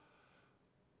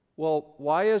 well,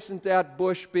 why isn't that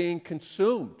bush being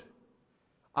consumed?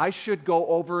 I should go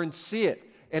over and see it.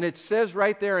 And it says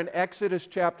right there in Exodus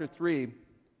chapter 3,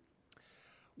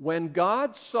 when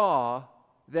God saw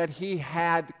that he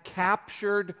had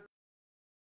captured,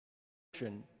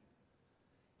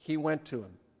 he went to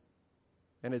him.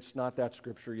 And it's not that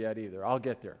scripture yet either. I'll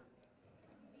get there.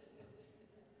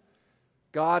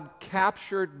 God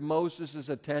captured Moses'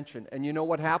 attention. And you know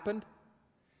what happened?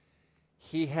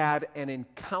 He had an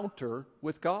encounter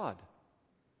with God.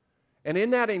 And in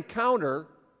that encounter,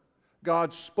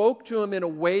 God spoke to him in a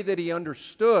way that he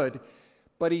understood,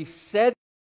 but he said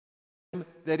to him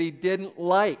that he didn't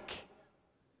like.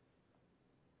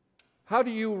 How do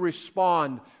you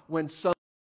respond when someone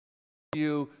tells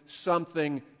you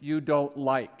something you don't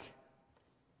like?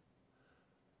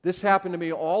 This happened to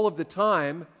me all of the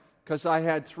time because I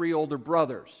had 3 older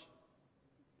brothers.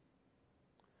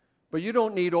 But you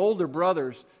don't need older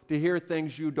brothers to hear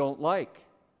things you don't like.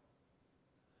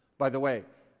 By the way,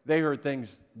 they heard things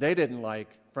they didn't like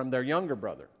from their younger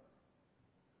brother.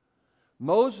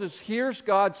 Moses hears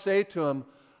God say to him,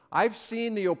 I've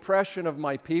seen the oppression of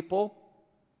my people.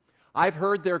 I've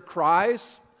heard their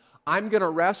cries. I'm going to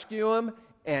rescue them,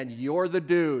 and you're the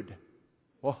dude.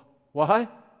 Well,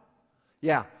 what?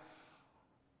 Yeah.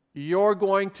 You're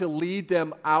going to lead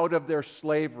them out of their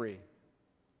slavery.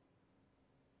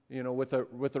 You know, with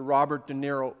a Robert De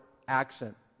Niro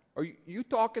accent. Are you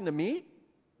talking to me?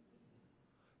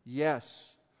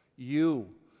 Yes, you.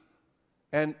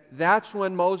 And that's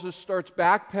when Moses starts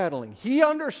backpedaling. He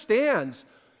understands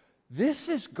this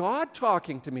is God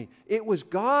talking to me. It was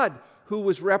God who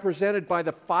was represented by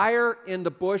the fire in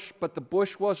the bush, but the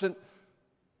bush wasn't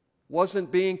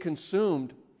being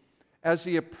consumed. As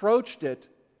he approached it,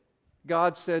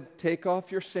 God said, take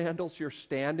off your sandals. You're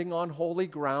standing on holy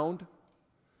ground.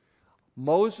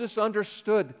 Moses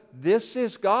understood this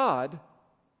is God.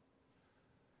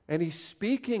 And he's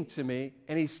speaking to me,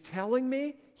 and he's telling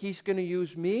me he's going to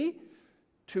use me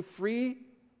to free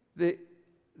the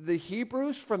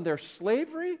Hebrews from their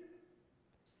slavery?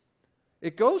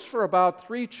 It goes for about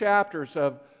 3 chapters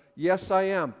of, yes, I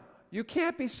am. You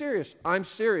can't be serious. I'm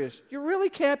serious. You really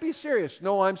can't be serious.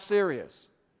 No, I'm serious.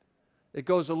 It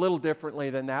goes a little differently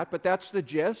than that, but that's the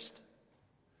gist.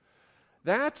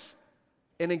 That's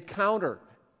an encounter.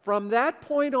 From that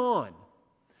point on,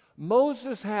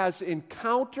 Moses has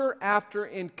encounter after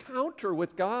encounter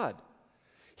with God.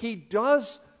 He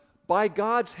does, by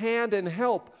God's hand and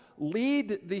help,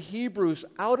 lead the Hebrews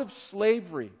out of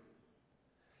slavery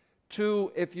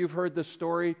to, if you've heard the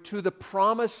story, to the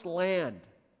promised land.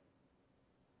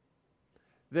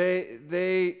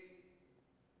 They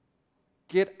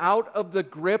get out of the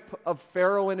grip of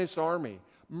Pharaoh and his army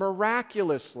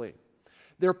miraculously.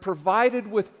 They're provided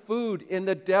with food in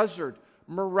the desert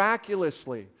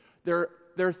miraculously. They're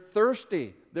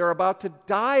thirsty. They're about to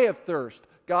die of thirst.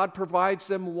 God provides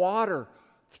them water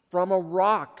from a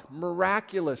rock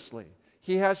miraculously.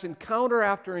 He has encounter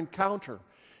after encounter.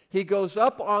 He goes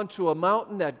up onto a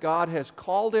mountain that God has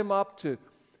called him up to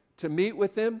meet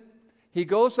with him. He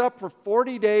goes up for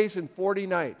 40 days and 40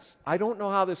 nights. I don't know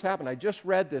how this happened. I just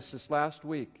read this last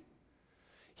week.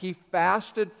 He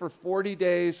fasted for 40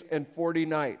 days and 40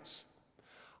 nights.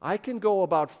 I can go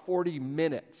about 40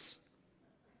 minutes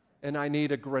and I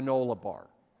need a granola bar.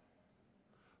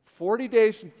 40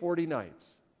 days and 40 nights.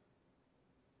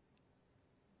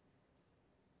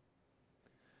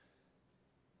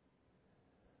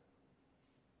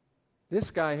 This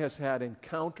guy has had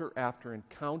encounter after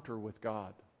encounter with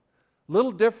God.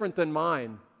 Little different than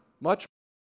mine. Much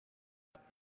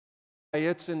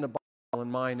it's in the Bible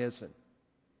and mine isn't.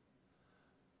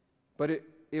 But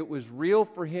it was real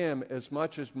for him as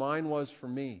much as mine was for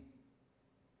me.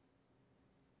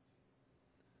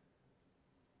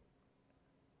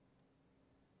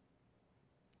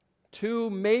 Two,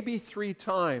 maybe three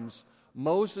times,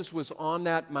 Moses was on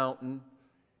that mountain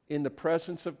in the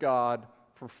presence of God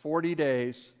for 40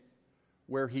 days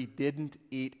where he didn't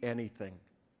eat anything.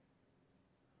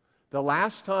 The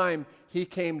last time he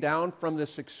came down from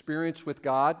this experience with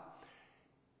God,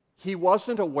 he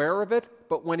wasn't aware of it,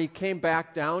 but when he came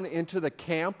back down into the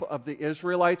camp of the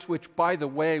Israelites, which, by the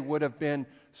way, would have been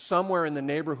somewhere in the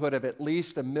neighborhood of at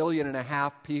least 1.5 million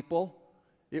people,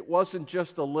 it wasn't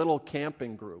just a little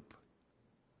camping group.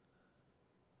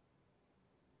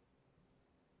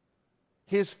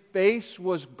 His face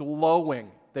was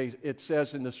glowing, it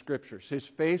says in the Scriptures. His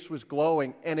face was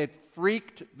glowing, and it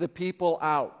freaked the people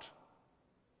out.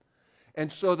 And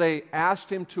so they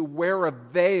asked him to wear a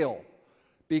veil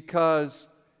because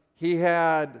he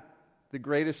had the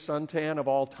greatest suntan of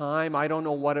all time. I don't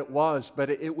know what it was, but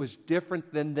it was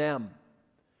different than them.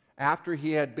 After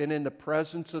he had been in the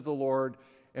presence of the Lord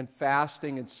and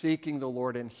fasting and seeking the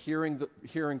Lord and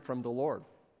hearing from the Lord.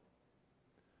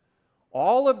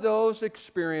 All of those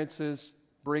experiences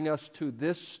bring us to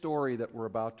this story that we're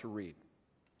about to read.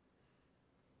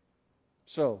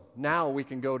 So now we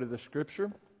can go to the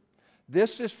Scripture.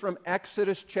 This is from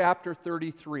Exodus chapter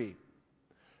 33.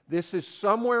 This is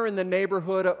somewhere in the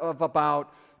neighborhood of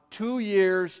about 2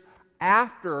 years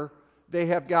after they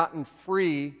have gotten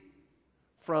free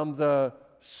from the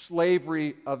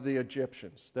slavery of the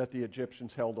Egyptians, that the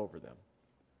Egyptians held over them.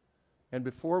 And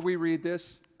before we read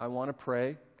this, I want to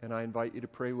pray, and I invite you to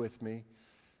pray with me.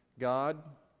 God,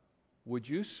 would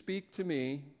you speak to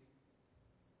me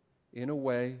in a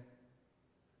way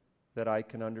that I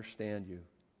can understand you?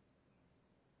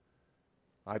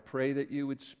 I pray that you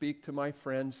would speak to my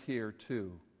friends here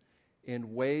too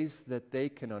in ways that they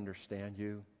can understand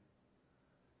you.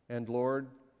 And Lord,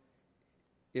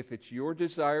 if it's your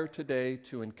desire today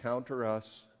to encounter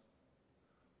us,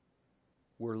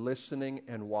 we're listening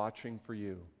and watching for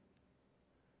you.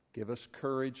 Give us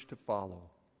courage to follow.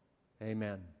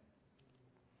 Amen.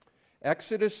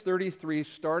 Exodus 33,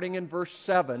 starting in verse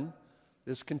 7,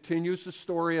 this continues the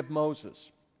story of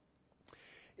Moses.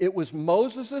 It was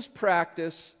Moses'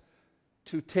 practice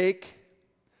to take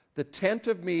the tent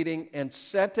of meeting and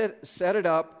set it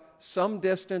up some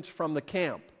distance from the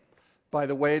camp. By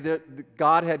the way, that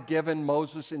God had given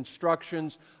Moses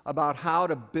instructions about how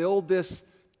to build this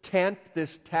tent,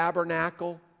 this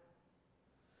tabernacle,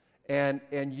 and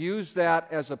use that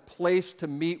as a place to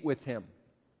meet with him.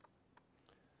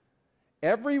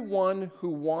 Everyone who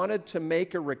wanted to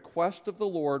make a request of the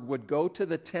Lord would go to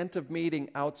the tent of meeting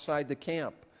outside the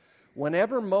camp.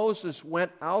 Whenever Moses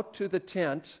went out to the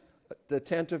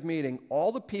tent of meeting,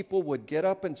 all the people would get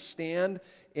up and stand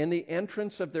in the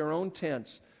entrance of their own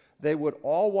tents. They would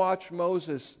all watch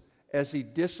Moses as he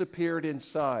disappeared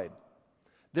inside.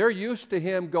 They're used to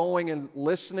him going and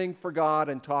listening for God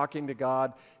and talking to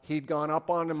God. He'd gone up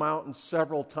on the mountain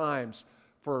several times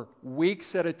for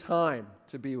weeks at a time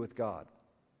to be with God.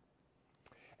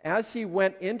 As he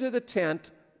went into the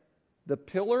tent, The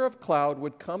pillar of cloud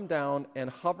would come down and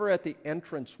hover at the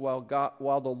entrance while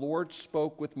the Lord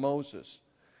spoke with Moses.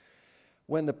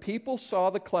 When the people saw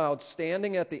the cloud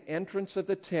standing at the entrance of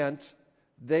the tent,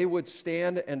 they would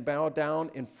stand and bow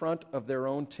down in front of their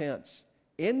own tents.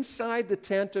 Inside the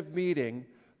tent of meeting,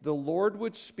 the Lord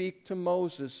would speak to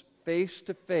Moses face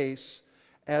to face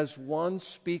as one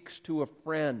speaks to a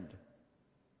friend.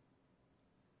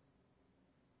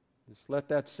 Just let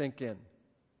that sink in.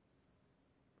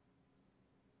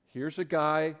 Here's a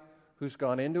guy who's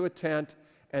gone into a tent,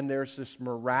 and there's this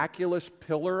miraculous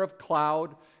pillar of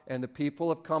cloud, and the people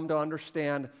have come to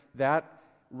understand that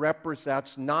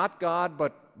that's not God,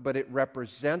 but it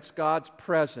represents God's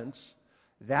presence.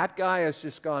 That guy has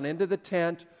just gone into the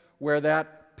tent where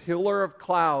that pillar of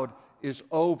cloud is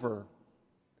over.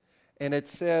 And it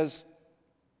says,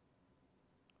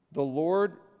 the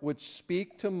Lord would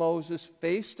speak to Moses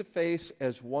face to face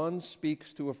as one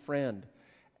speaks to a friend.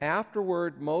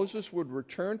 Afterward, Moses would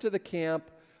return to the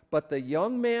camp, but the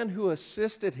young man who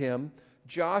assisted him,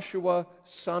 Joshua,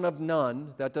 son of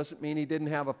Nun — that doesn't mean he didn't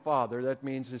have a father, that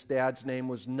means his dad's name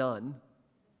was Nun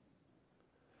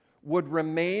 — would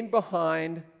remain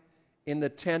behind in the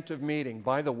tent of meeting.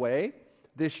 By the way,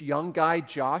 this young guy,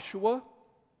 Joshua,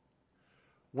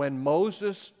 when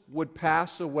Moses would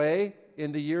pass away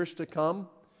in the years to come,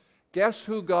 guess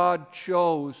who God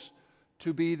chose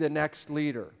to be the next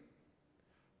leader?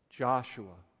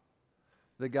 Joshua,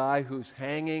 the guy who's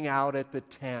hanging out at the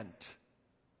tent.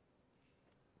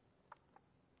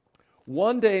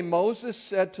 One day Moses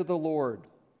said to the Lord,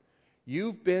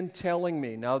 "You've been telling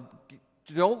me." Now,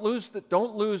 don't lose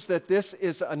that this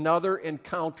is another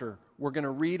encounter. We're going to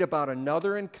read about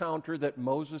another encounter that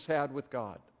Moses had with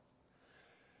God.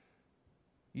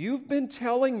 "You've been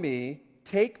telling me,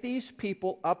 take these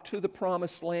people up to the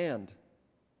promised land,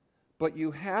 but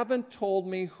you haven't told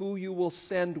me who you will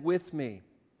send with me.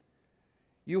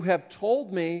 You have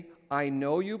told me, I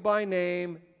know you by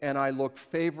name, and I look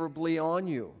favorably on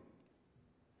you.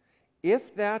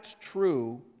 If that's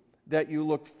true, that you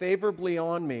look favorably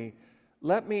on me,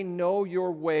 let me know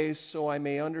your ways so I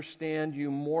may understand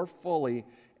you more fully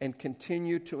and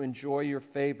continue to enjoy your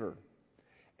favor.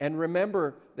 And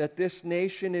remember that this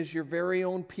nation is your very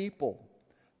own people."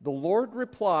 The Lord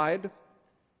replied,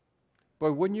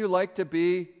 "But wouldn't you like to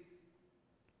be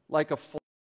like a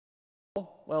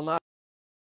fool?" Well, not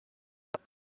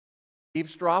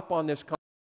eavesdrop on this conversation.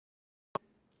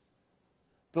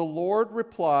 The Lord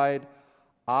replied,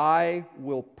 "I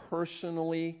will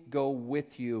personally go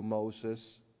with you,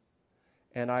 Moses,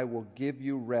 and I will give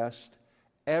you rest.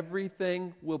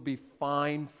 Everything will be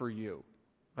fine for you."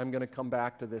 I'm going to come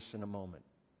back to this in a moment.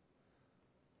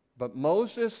 But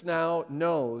Moses now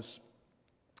knows,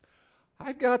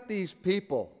 I've got these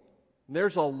people,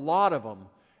 there's a lot of them,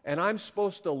 and I'm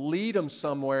supposed to lead them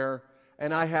somewhere,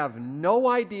 and I have no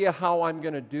idea how I'm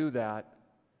going to do that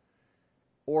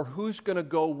or who's going to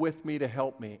go with me to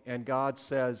help me. And God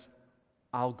says,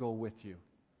 I'll go with you.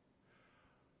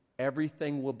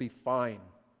 Everything will be fine.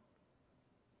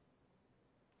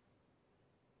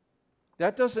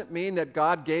 That doesn't mean that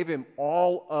God gave him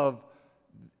all of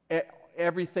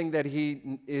everything that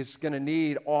he is going to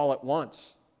need all at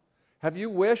once. Have you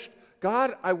wished,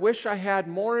 God, I wish I had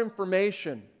more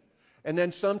information? And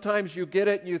then sometimes you get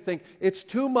it and you think, it's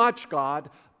too much,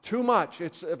 God, too much.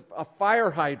 It's a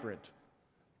fire hydrant.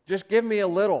 Just give me a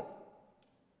little.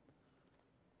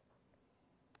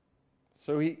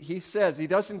 So he says, he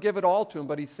doesn't give it all to him,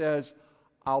 but he says,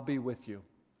 I'll be with you.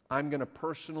 I'm going to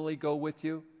personally go with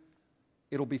you.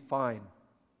 It'll be fine.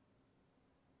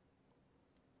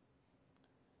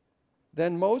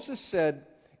 Then Moses said,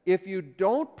 if you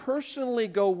don't personally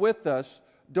go with us,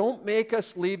 don't make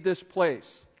us leave this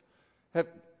place.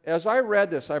 As I read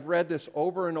this, I've read this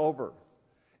over and over.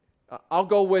 I'll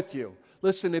go with you.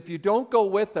 Listen, if you don't go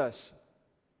with us,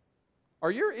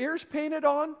 are your ears painted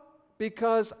on?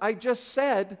 Because I just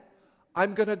said,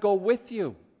 I'm going to go with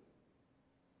you.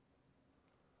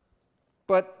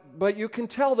 But you can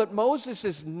tell that Moses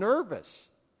is nervous.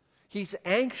 He's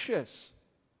anxious.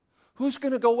 Who's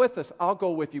going to go with us? I'll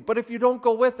go with you. But if you don't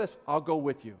go with us, I'll go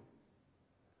with you.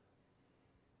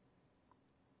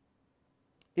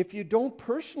 If you don't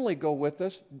personally go with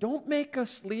us, don't make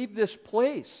us leave this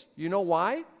place. You know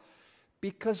why?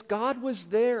 Because God was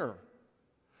there.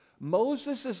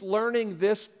 Moses is learning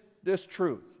this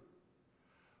truth.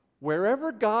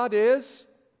 Wherever God is,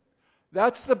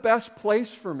 that's the best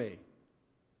place for me.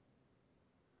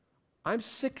 I'm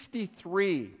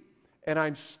 63, and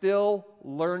I'm still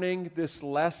learning this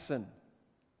lesson.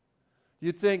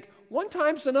 You'd think, one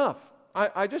time's enough.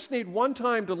 I just need one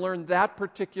time to learn that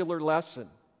particular lesson.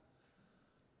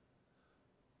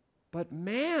 But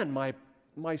man,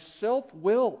 my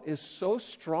self-will is so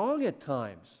strong at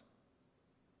times.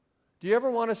 Do you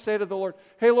ever want to say to the Lord,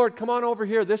 hey Lord, come on over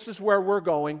here, this is where we're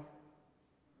going?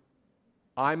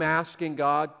 I'm asking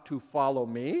God to follow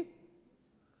me,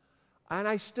 and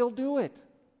I still do it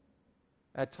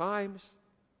at times.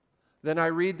 Then I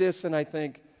read this and I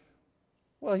think,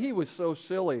 well, he was so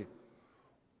silly.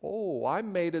 Oh,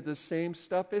 I'm made of the same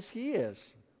stuff as he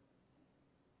is.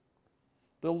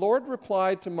 The Lord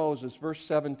replied to Moses, verse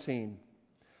 17,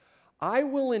 I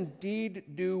will indeed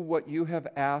do what you have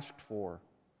asked for.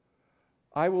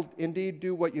 I will indeed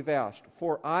do what you've asked,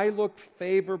 for I look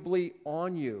favorably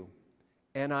on you,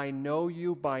 and I know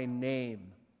you by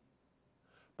name.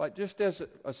 But just as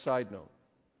a side note,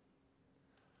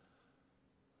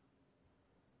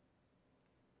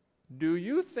 do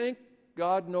you think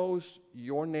God knows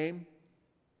your name?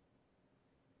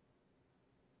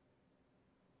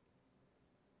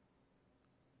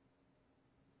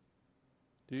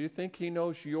 Do you think He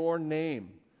knows your name?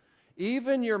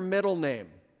 Even your middle name.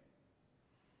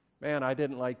 Man, I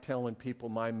didn't like telling people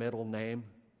my middle name.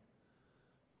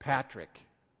 Patrick.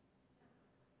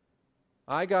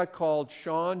 I got called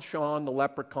Shaun the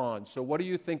leprechaun. So what do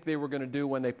you think they were going to do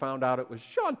when they found out it was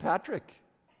Shaun Patrick?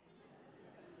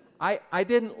 I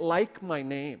didn't like my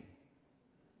name.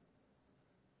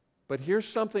 But here's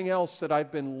something else that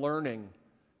I've been learning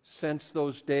since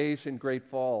those days in Great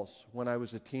Falls when I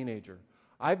was a teenager.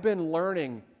 I've been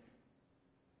learning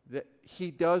that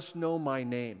He does know my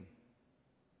name.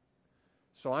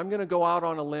 So I'm going to go out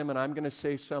on a limb and I'm going to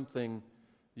say something,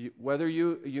 whether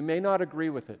you may not agree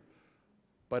with it,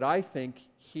 but I think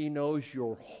He knows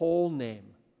your whole name.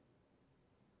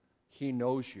 He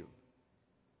knows you.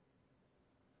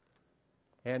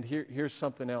 And here's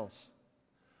something else.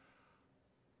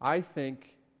 I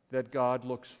think that God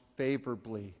looks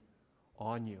favorably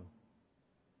on you.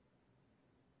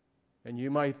 And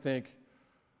you might think,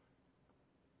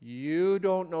 you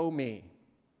don't know me.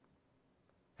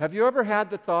 Have you ever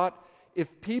had the thought, if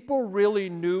people really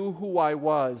knew who I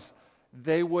was,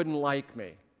 they wouldn't like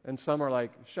me? And some are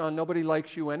like, Shaun, nobody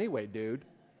likes you anyway, dude.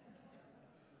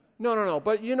 No.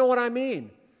 But you know what I mean.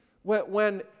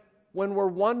 When we're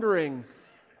wondering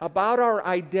about our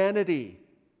identity,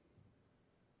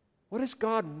 what does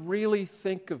God really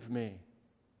think of me?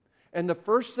 And the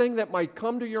first thing that might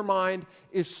come to your mind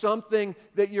is something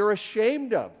that you're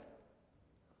ashamed of,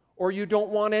 or you don't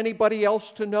want anybody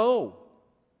else to know.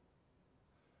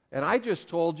 And I just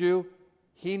told you,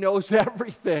 He knows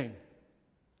everything.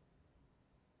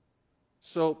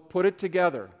 So put it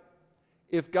together.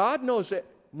 If God knows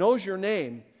your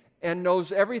name and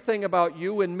knows everything about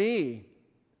you and me,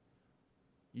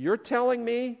 you're telling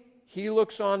me He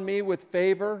looks on me with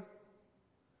favor?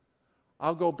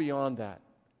 I'll go beyond that.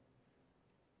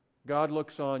 God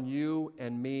looks on you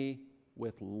and me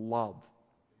with love.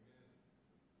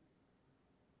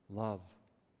 Love.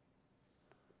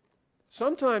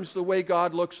 Sometimes the way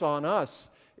God looks on us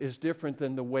is different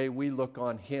than the way we look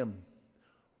on Him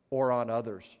or on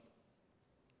others.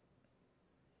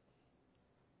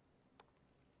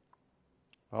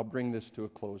 I'll bring this to a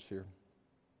close here.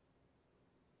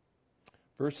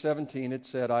 Verse 17, it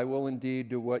said, I will indeed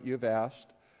do what you've asked.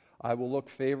 I will look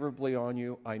favorably on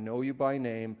you. I know you by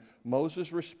name.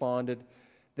 Moses responded,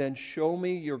 then show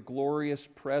me your glorious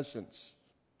presence.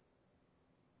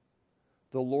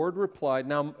 The Lord replied,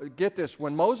 now get this,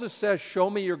 when Moses says, show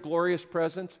me your glorious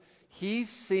presence, he's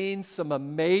seen some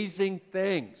amazing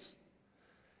things.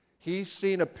 He's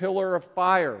seen a pillar of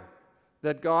fire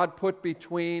that God put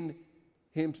between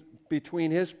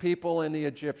His people and the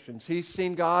Egyptians. He's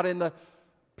seen God in the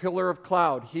pillar of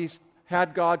cloud. He's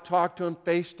had God talk to him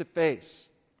face to face.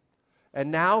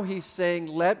 And now he's saying,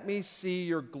 let me see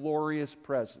your glorious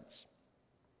presence.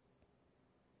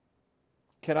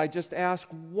 Can I just ask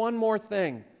one more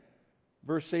thing?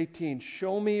 Verse 18,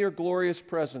 show me your glorious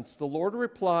presence. The Lord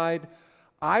replied,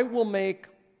 I will make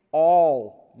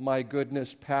all my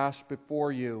goodness pass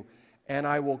before you, and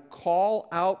I will call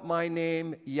out my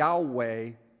name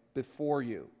Yahweh before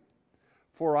you.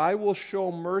 For I will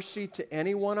show mercy to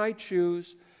anyone I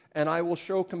choose, and I will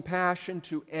show compassion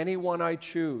to anyone I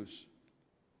choose.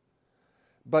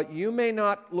 But you may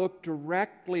not look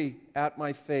directly at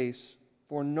my face,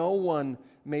 for no one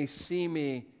may see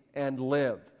me and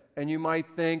live. And you might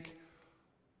think,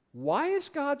 why is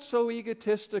God so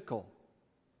egotistical?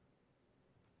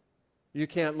 You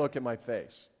can't look at my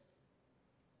face.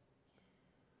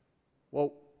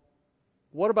 Well,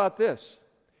 what about this?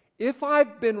 If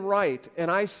I've been right and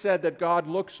I said that God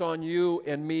looks on you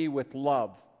and me with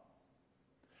love,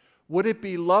 would it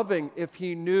be loving if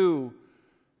He knew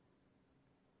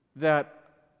that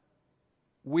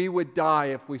we would die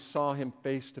if we saw him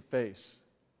face to face.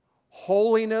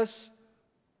 Holiness,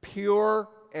 pure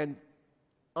and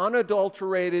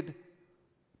unadulterated,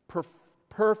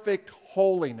 perfect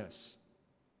holiness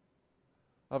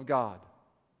of God.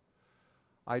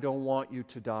 I don't want you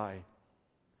to die.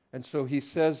 And so he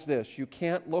says this, you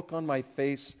can't look on my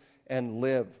face and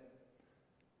live.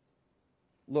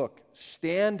 Look,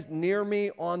 stand near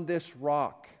me on this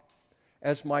rock.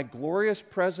 As my glorious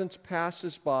presence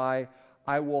passes by,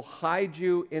 I will hide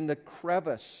you in the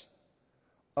crevice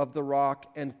of the rock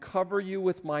and cover you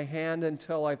with my hand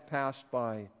until I've passed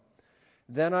by.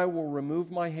 Then I will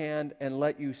remove my hand and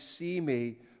let you see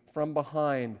me from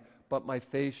behind, but my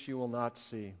face you will not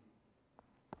see.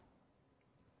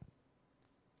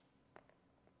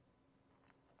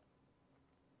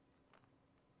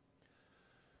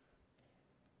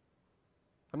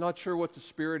 I'm not sure what the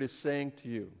Spirit is saying to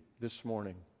you this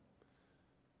morning.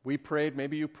 We prayed,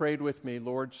 maybe you prayed with me,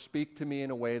 Lord, speak to me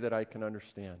in a way that I can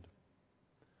understand.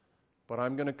 But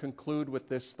I'm going to conclude with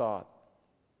this thought.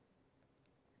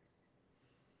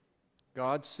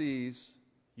 God sees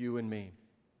you and me.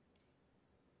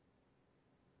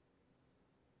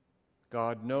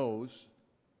 God knows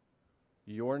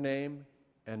your name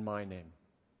and my name.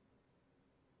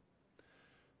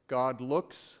 God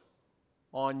looks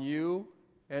on you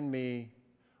and me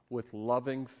with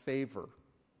loving favor.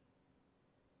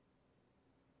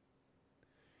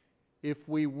 If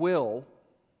we will,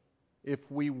 if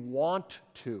we want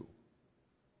to,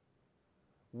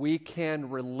 we can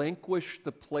relinquish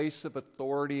the place of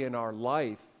authority in our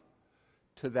life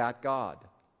to that God.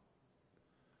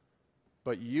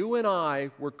 But you and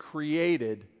I were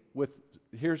created with,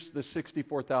 here's the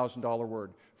 $64,000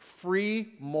 word,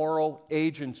 free moral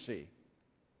agency.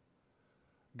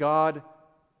 God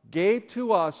gave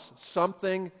to us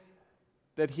something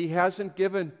that He hasn't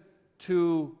given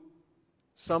to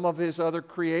some of His other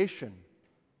creation.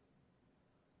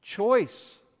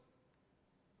 Choice.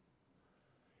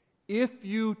 If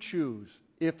you choose,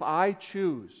 if I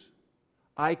choose,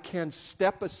 I can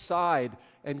step aside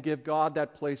and give God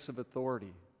that place of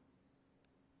authority.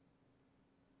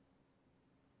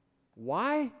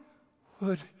 Why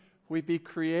would we be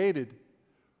created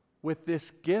with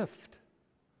this gift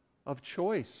of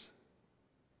choice?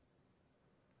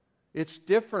 It's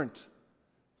different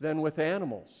than with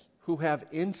animals who have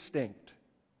instinct.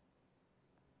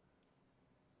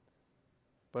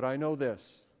 But I know this.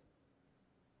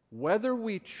 Whether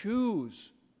we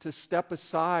choose to step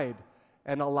aside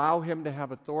and allow Him to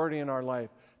have authority in our life,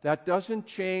 that doesn't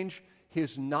change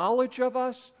His knowledge of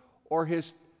us or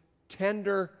His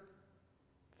tender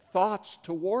thoughts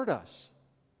toward us.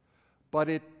 But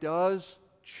it does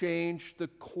change the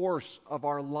course of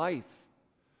our life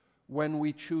when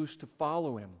we choose to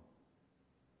follow Him.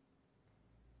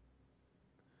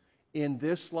 In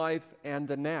this life and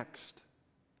the next.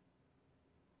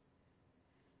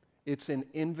 It's an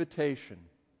invitation.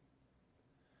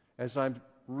 As I'm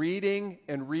reading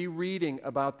and rereading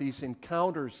about these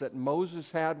encounters that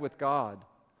Moses had with God,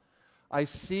 I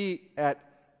see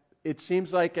it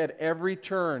seems like at every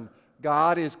turn,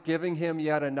 God is giving him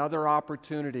yet another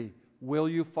opportunity. Will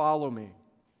you follow me?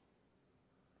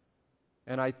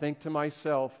 And I think to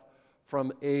myself,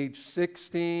 from age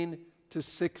 16 to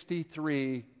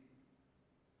 63,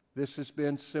 this has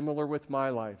been similar with my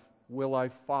life. Will I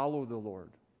follow the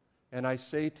Lord? And I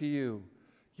say to you,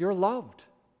 you're loved.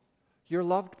 You're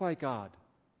loved by God.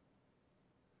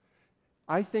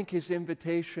 I think His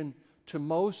invitation to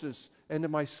Moses and to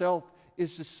myself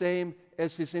is the same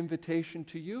as His invitation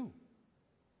to you.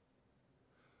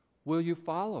 Will you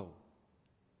follow?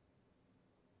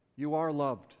 You are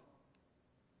loved.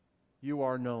 You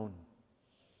are known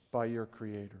by your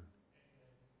Creator.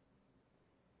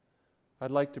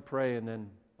 I'd like to pray and then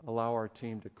allow our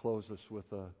team to close us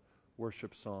with a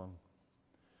worship song.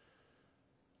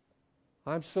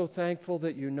 I'm so thankful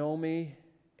that you know me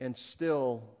and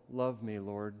still love me,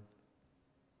 Lord.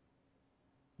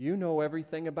 You know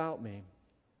everything about me.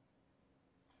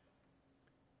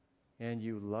 And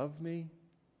you love me.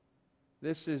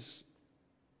 This is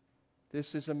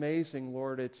amazing,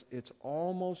 Lord. It's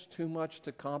almost too much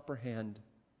to comprehend.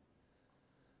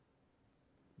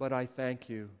 But I thank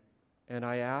you. And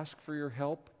I ask for your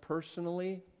help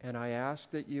personally, and I ask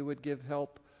that you would give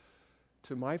help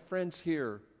to my friends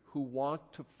here who want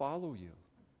to follow you.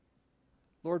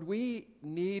 Lord, we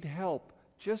need help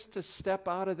just to step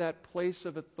out of that place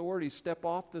of authority, step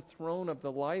off the throne of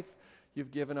the life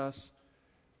you've given us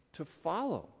to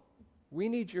follow. We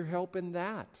need your help in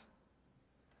that.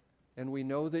 And we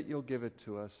know that you'll give it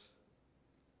to us.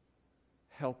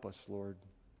 Help us, Lord.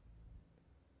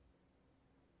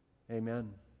 Amen.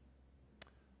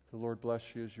 The Lord bless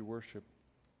you as you worship.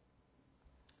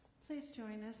 Please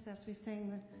join us as we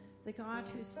sing the God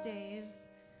Who Stays.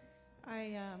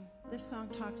 This song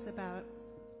talks about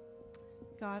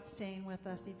God staying with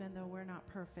us even though we're not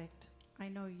perfect. I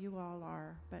know you all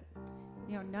are, but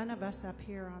none of us up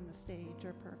here on the stage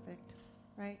are perfect.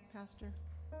 Right, Pastor?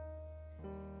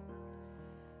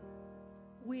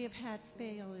 We have had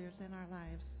failures in our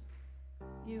lives.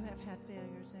 You have had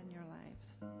failures in your lives.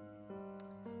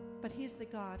 But He's the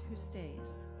God who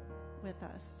stays with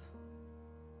us.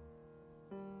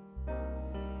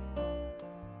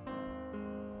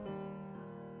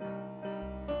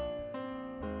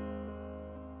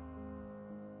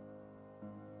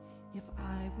 If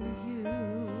I were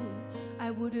you, I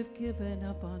would have given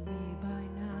up on me by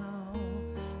now.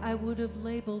 I would have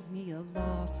labeled me a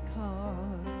lost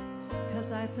cause,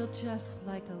 'cause I feel just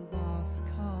like a lost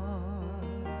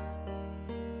cause.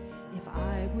 If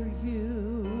I were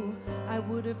you, I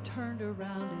would have turned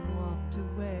around and walked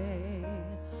away.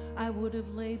 I would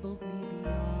have labeled me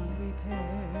beyond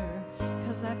repair,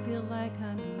 'cause I feel like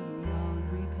I'm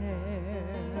beyond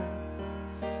repair.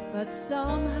 But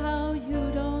somehow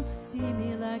you don't see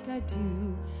me like I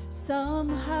do.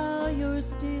 Somehow you're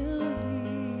still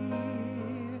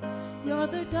here. You're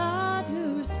the God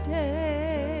who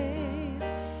stays.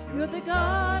 You're the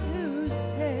God who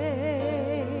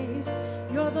stays.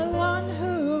 You're the one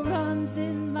who runs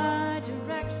in my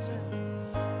direction.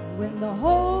 When the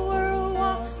whole world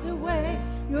walks away,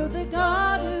 you're the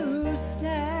God who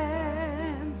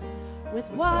stands with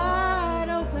wide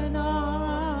open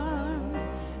arms.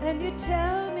 And you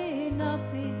tell me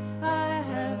nothing I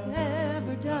have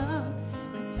ever done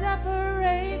could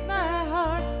separate my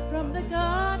heart from the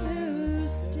God who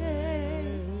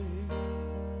stays.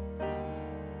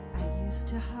 I used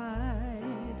to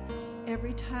hide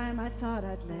every time I thought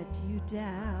I'd let you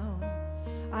down.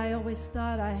 I always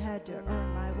thought I had to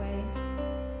earn my way,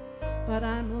 but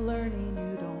I'm learning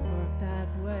you don't work that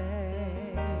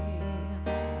way.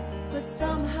 But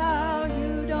somehow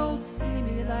you don't see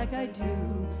me like I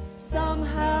do.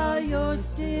 Somehow you're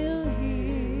still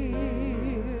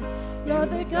here. You're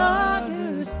the God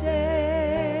who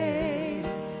stays.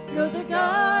 You're the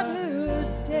God who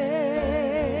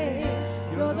stays.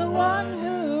 You're the one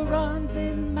who runs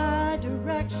in my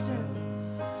direction.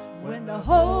 When the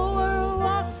whole world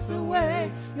walks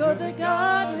away, you're the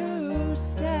God who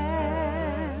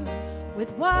stands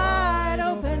with wide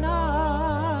open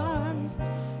arms.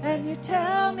 And you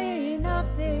tell me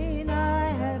nothing I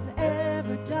have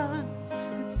ever done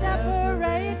could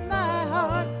separate my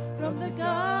heart from the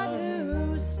God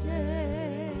who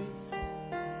stays.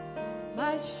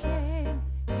 My shame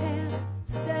can't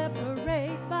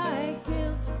separate, my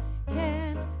guilt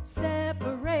can't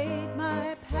separate,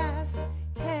 my past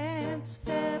can't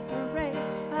separate.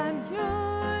 I'm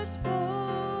yours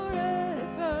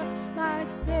forever. My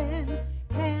sin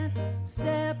can't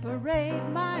separate,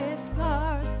 my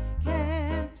scars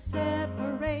can't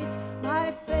separate,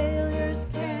 my failures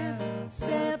can't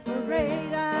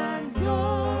separate. I'm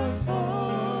yours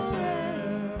forever.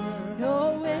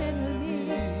 No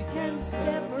enemy can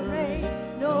separate,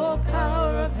 no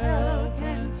power of hell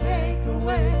can take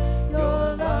away.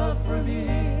 Your love for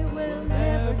me will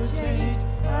never change.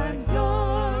 I'm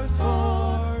yours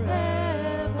forever.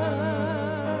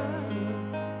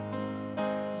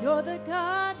 You're the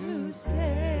God who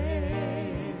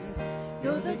stays.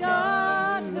 You're the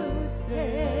God who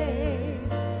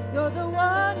stays. You're the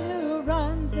one who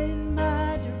runs in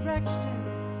my direction.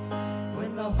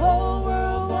 When the whole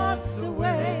world walks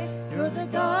away, you're the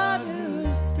God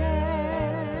who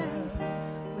stands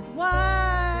with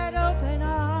wide open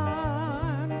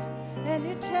arms. And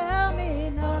you tell me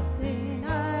nothing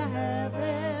I have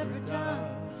ever done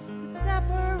can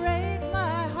separate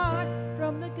my heart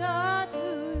from the God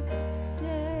who stays.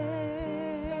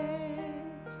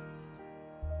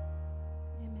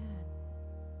 Amen.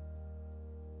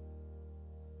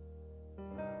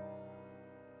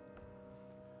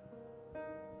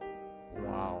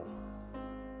 Wow.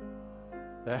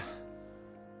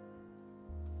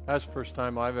 That's the first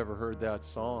time I've ever heard that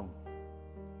song.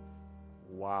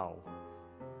 Wow.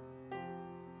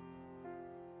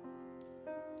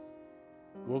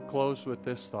 We'll close with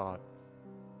this thought.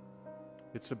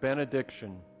 It's a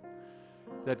benediction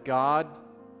that God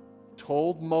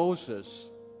told Moses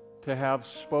to have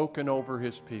spoken over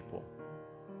his people.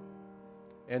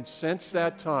 And since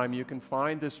that time, you can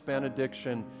find this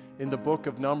benediction in the book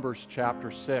of Numbers,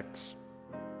 chapter 6.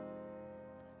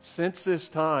 Since this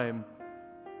time,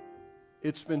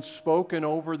 it's been spoken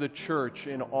over the church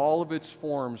in all of its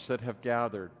forms that have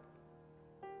gathered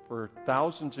for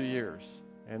thousands of years.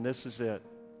 And this is it.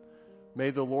 May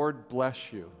the Lord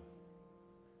bless you.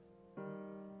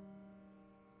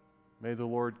 May the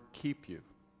Lord keep you.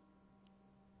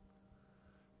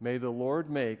 May the Lord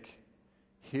make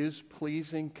His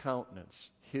pleasing countenance,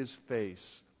 His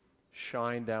face,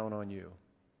 shine down on you.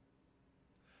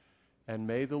 And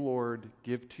may the Lord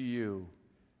give to you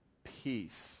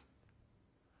peace,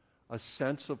 a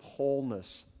sense of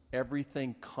wholeness,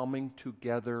 everything coming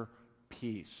together,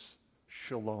 peace,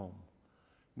 shalom.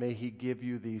 May He give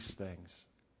you these things.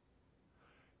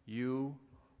 You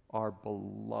are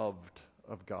beloved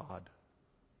of God.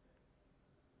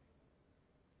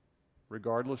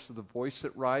 Regardless of the voice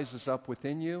that rises up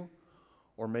within you,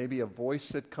 or maybe a voice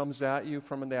that comes at you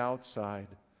from the outside,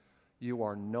 you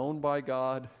are known by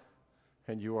God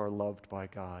and you are loved by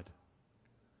God.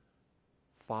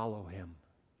 Follow Him.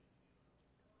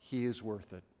 He is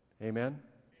worth it. Amen?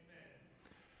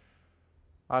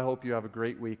 I hope you have a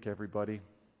great week, everybody.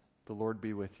 The Lord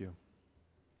be with you.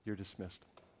 You're dismissed.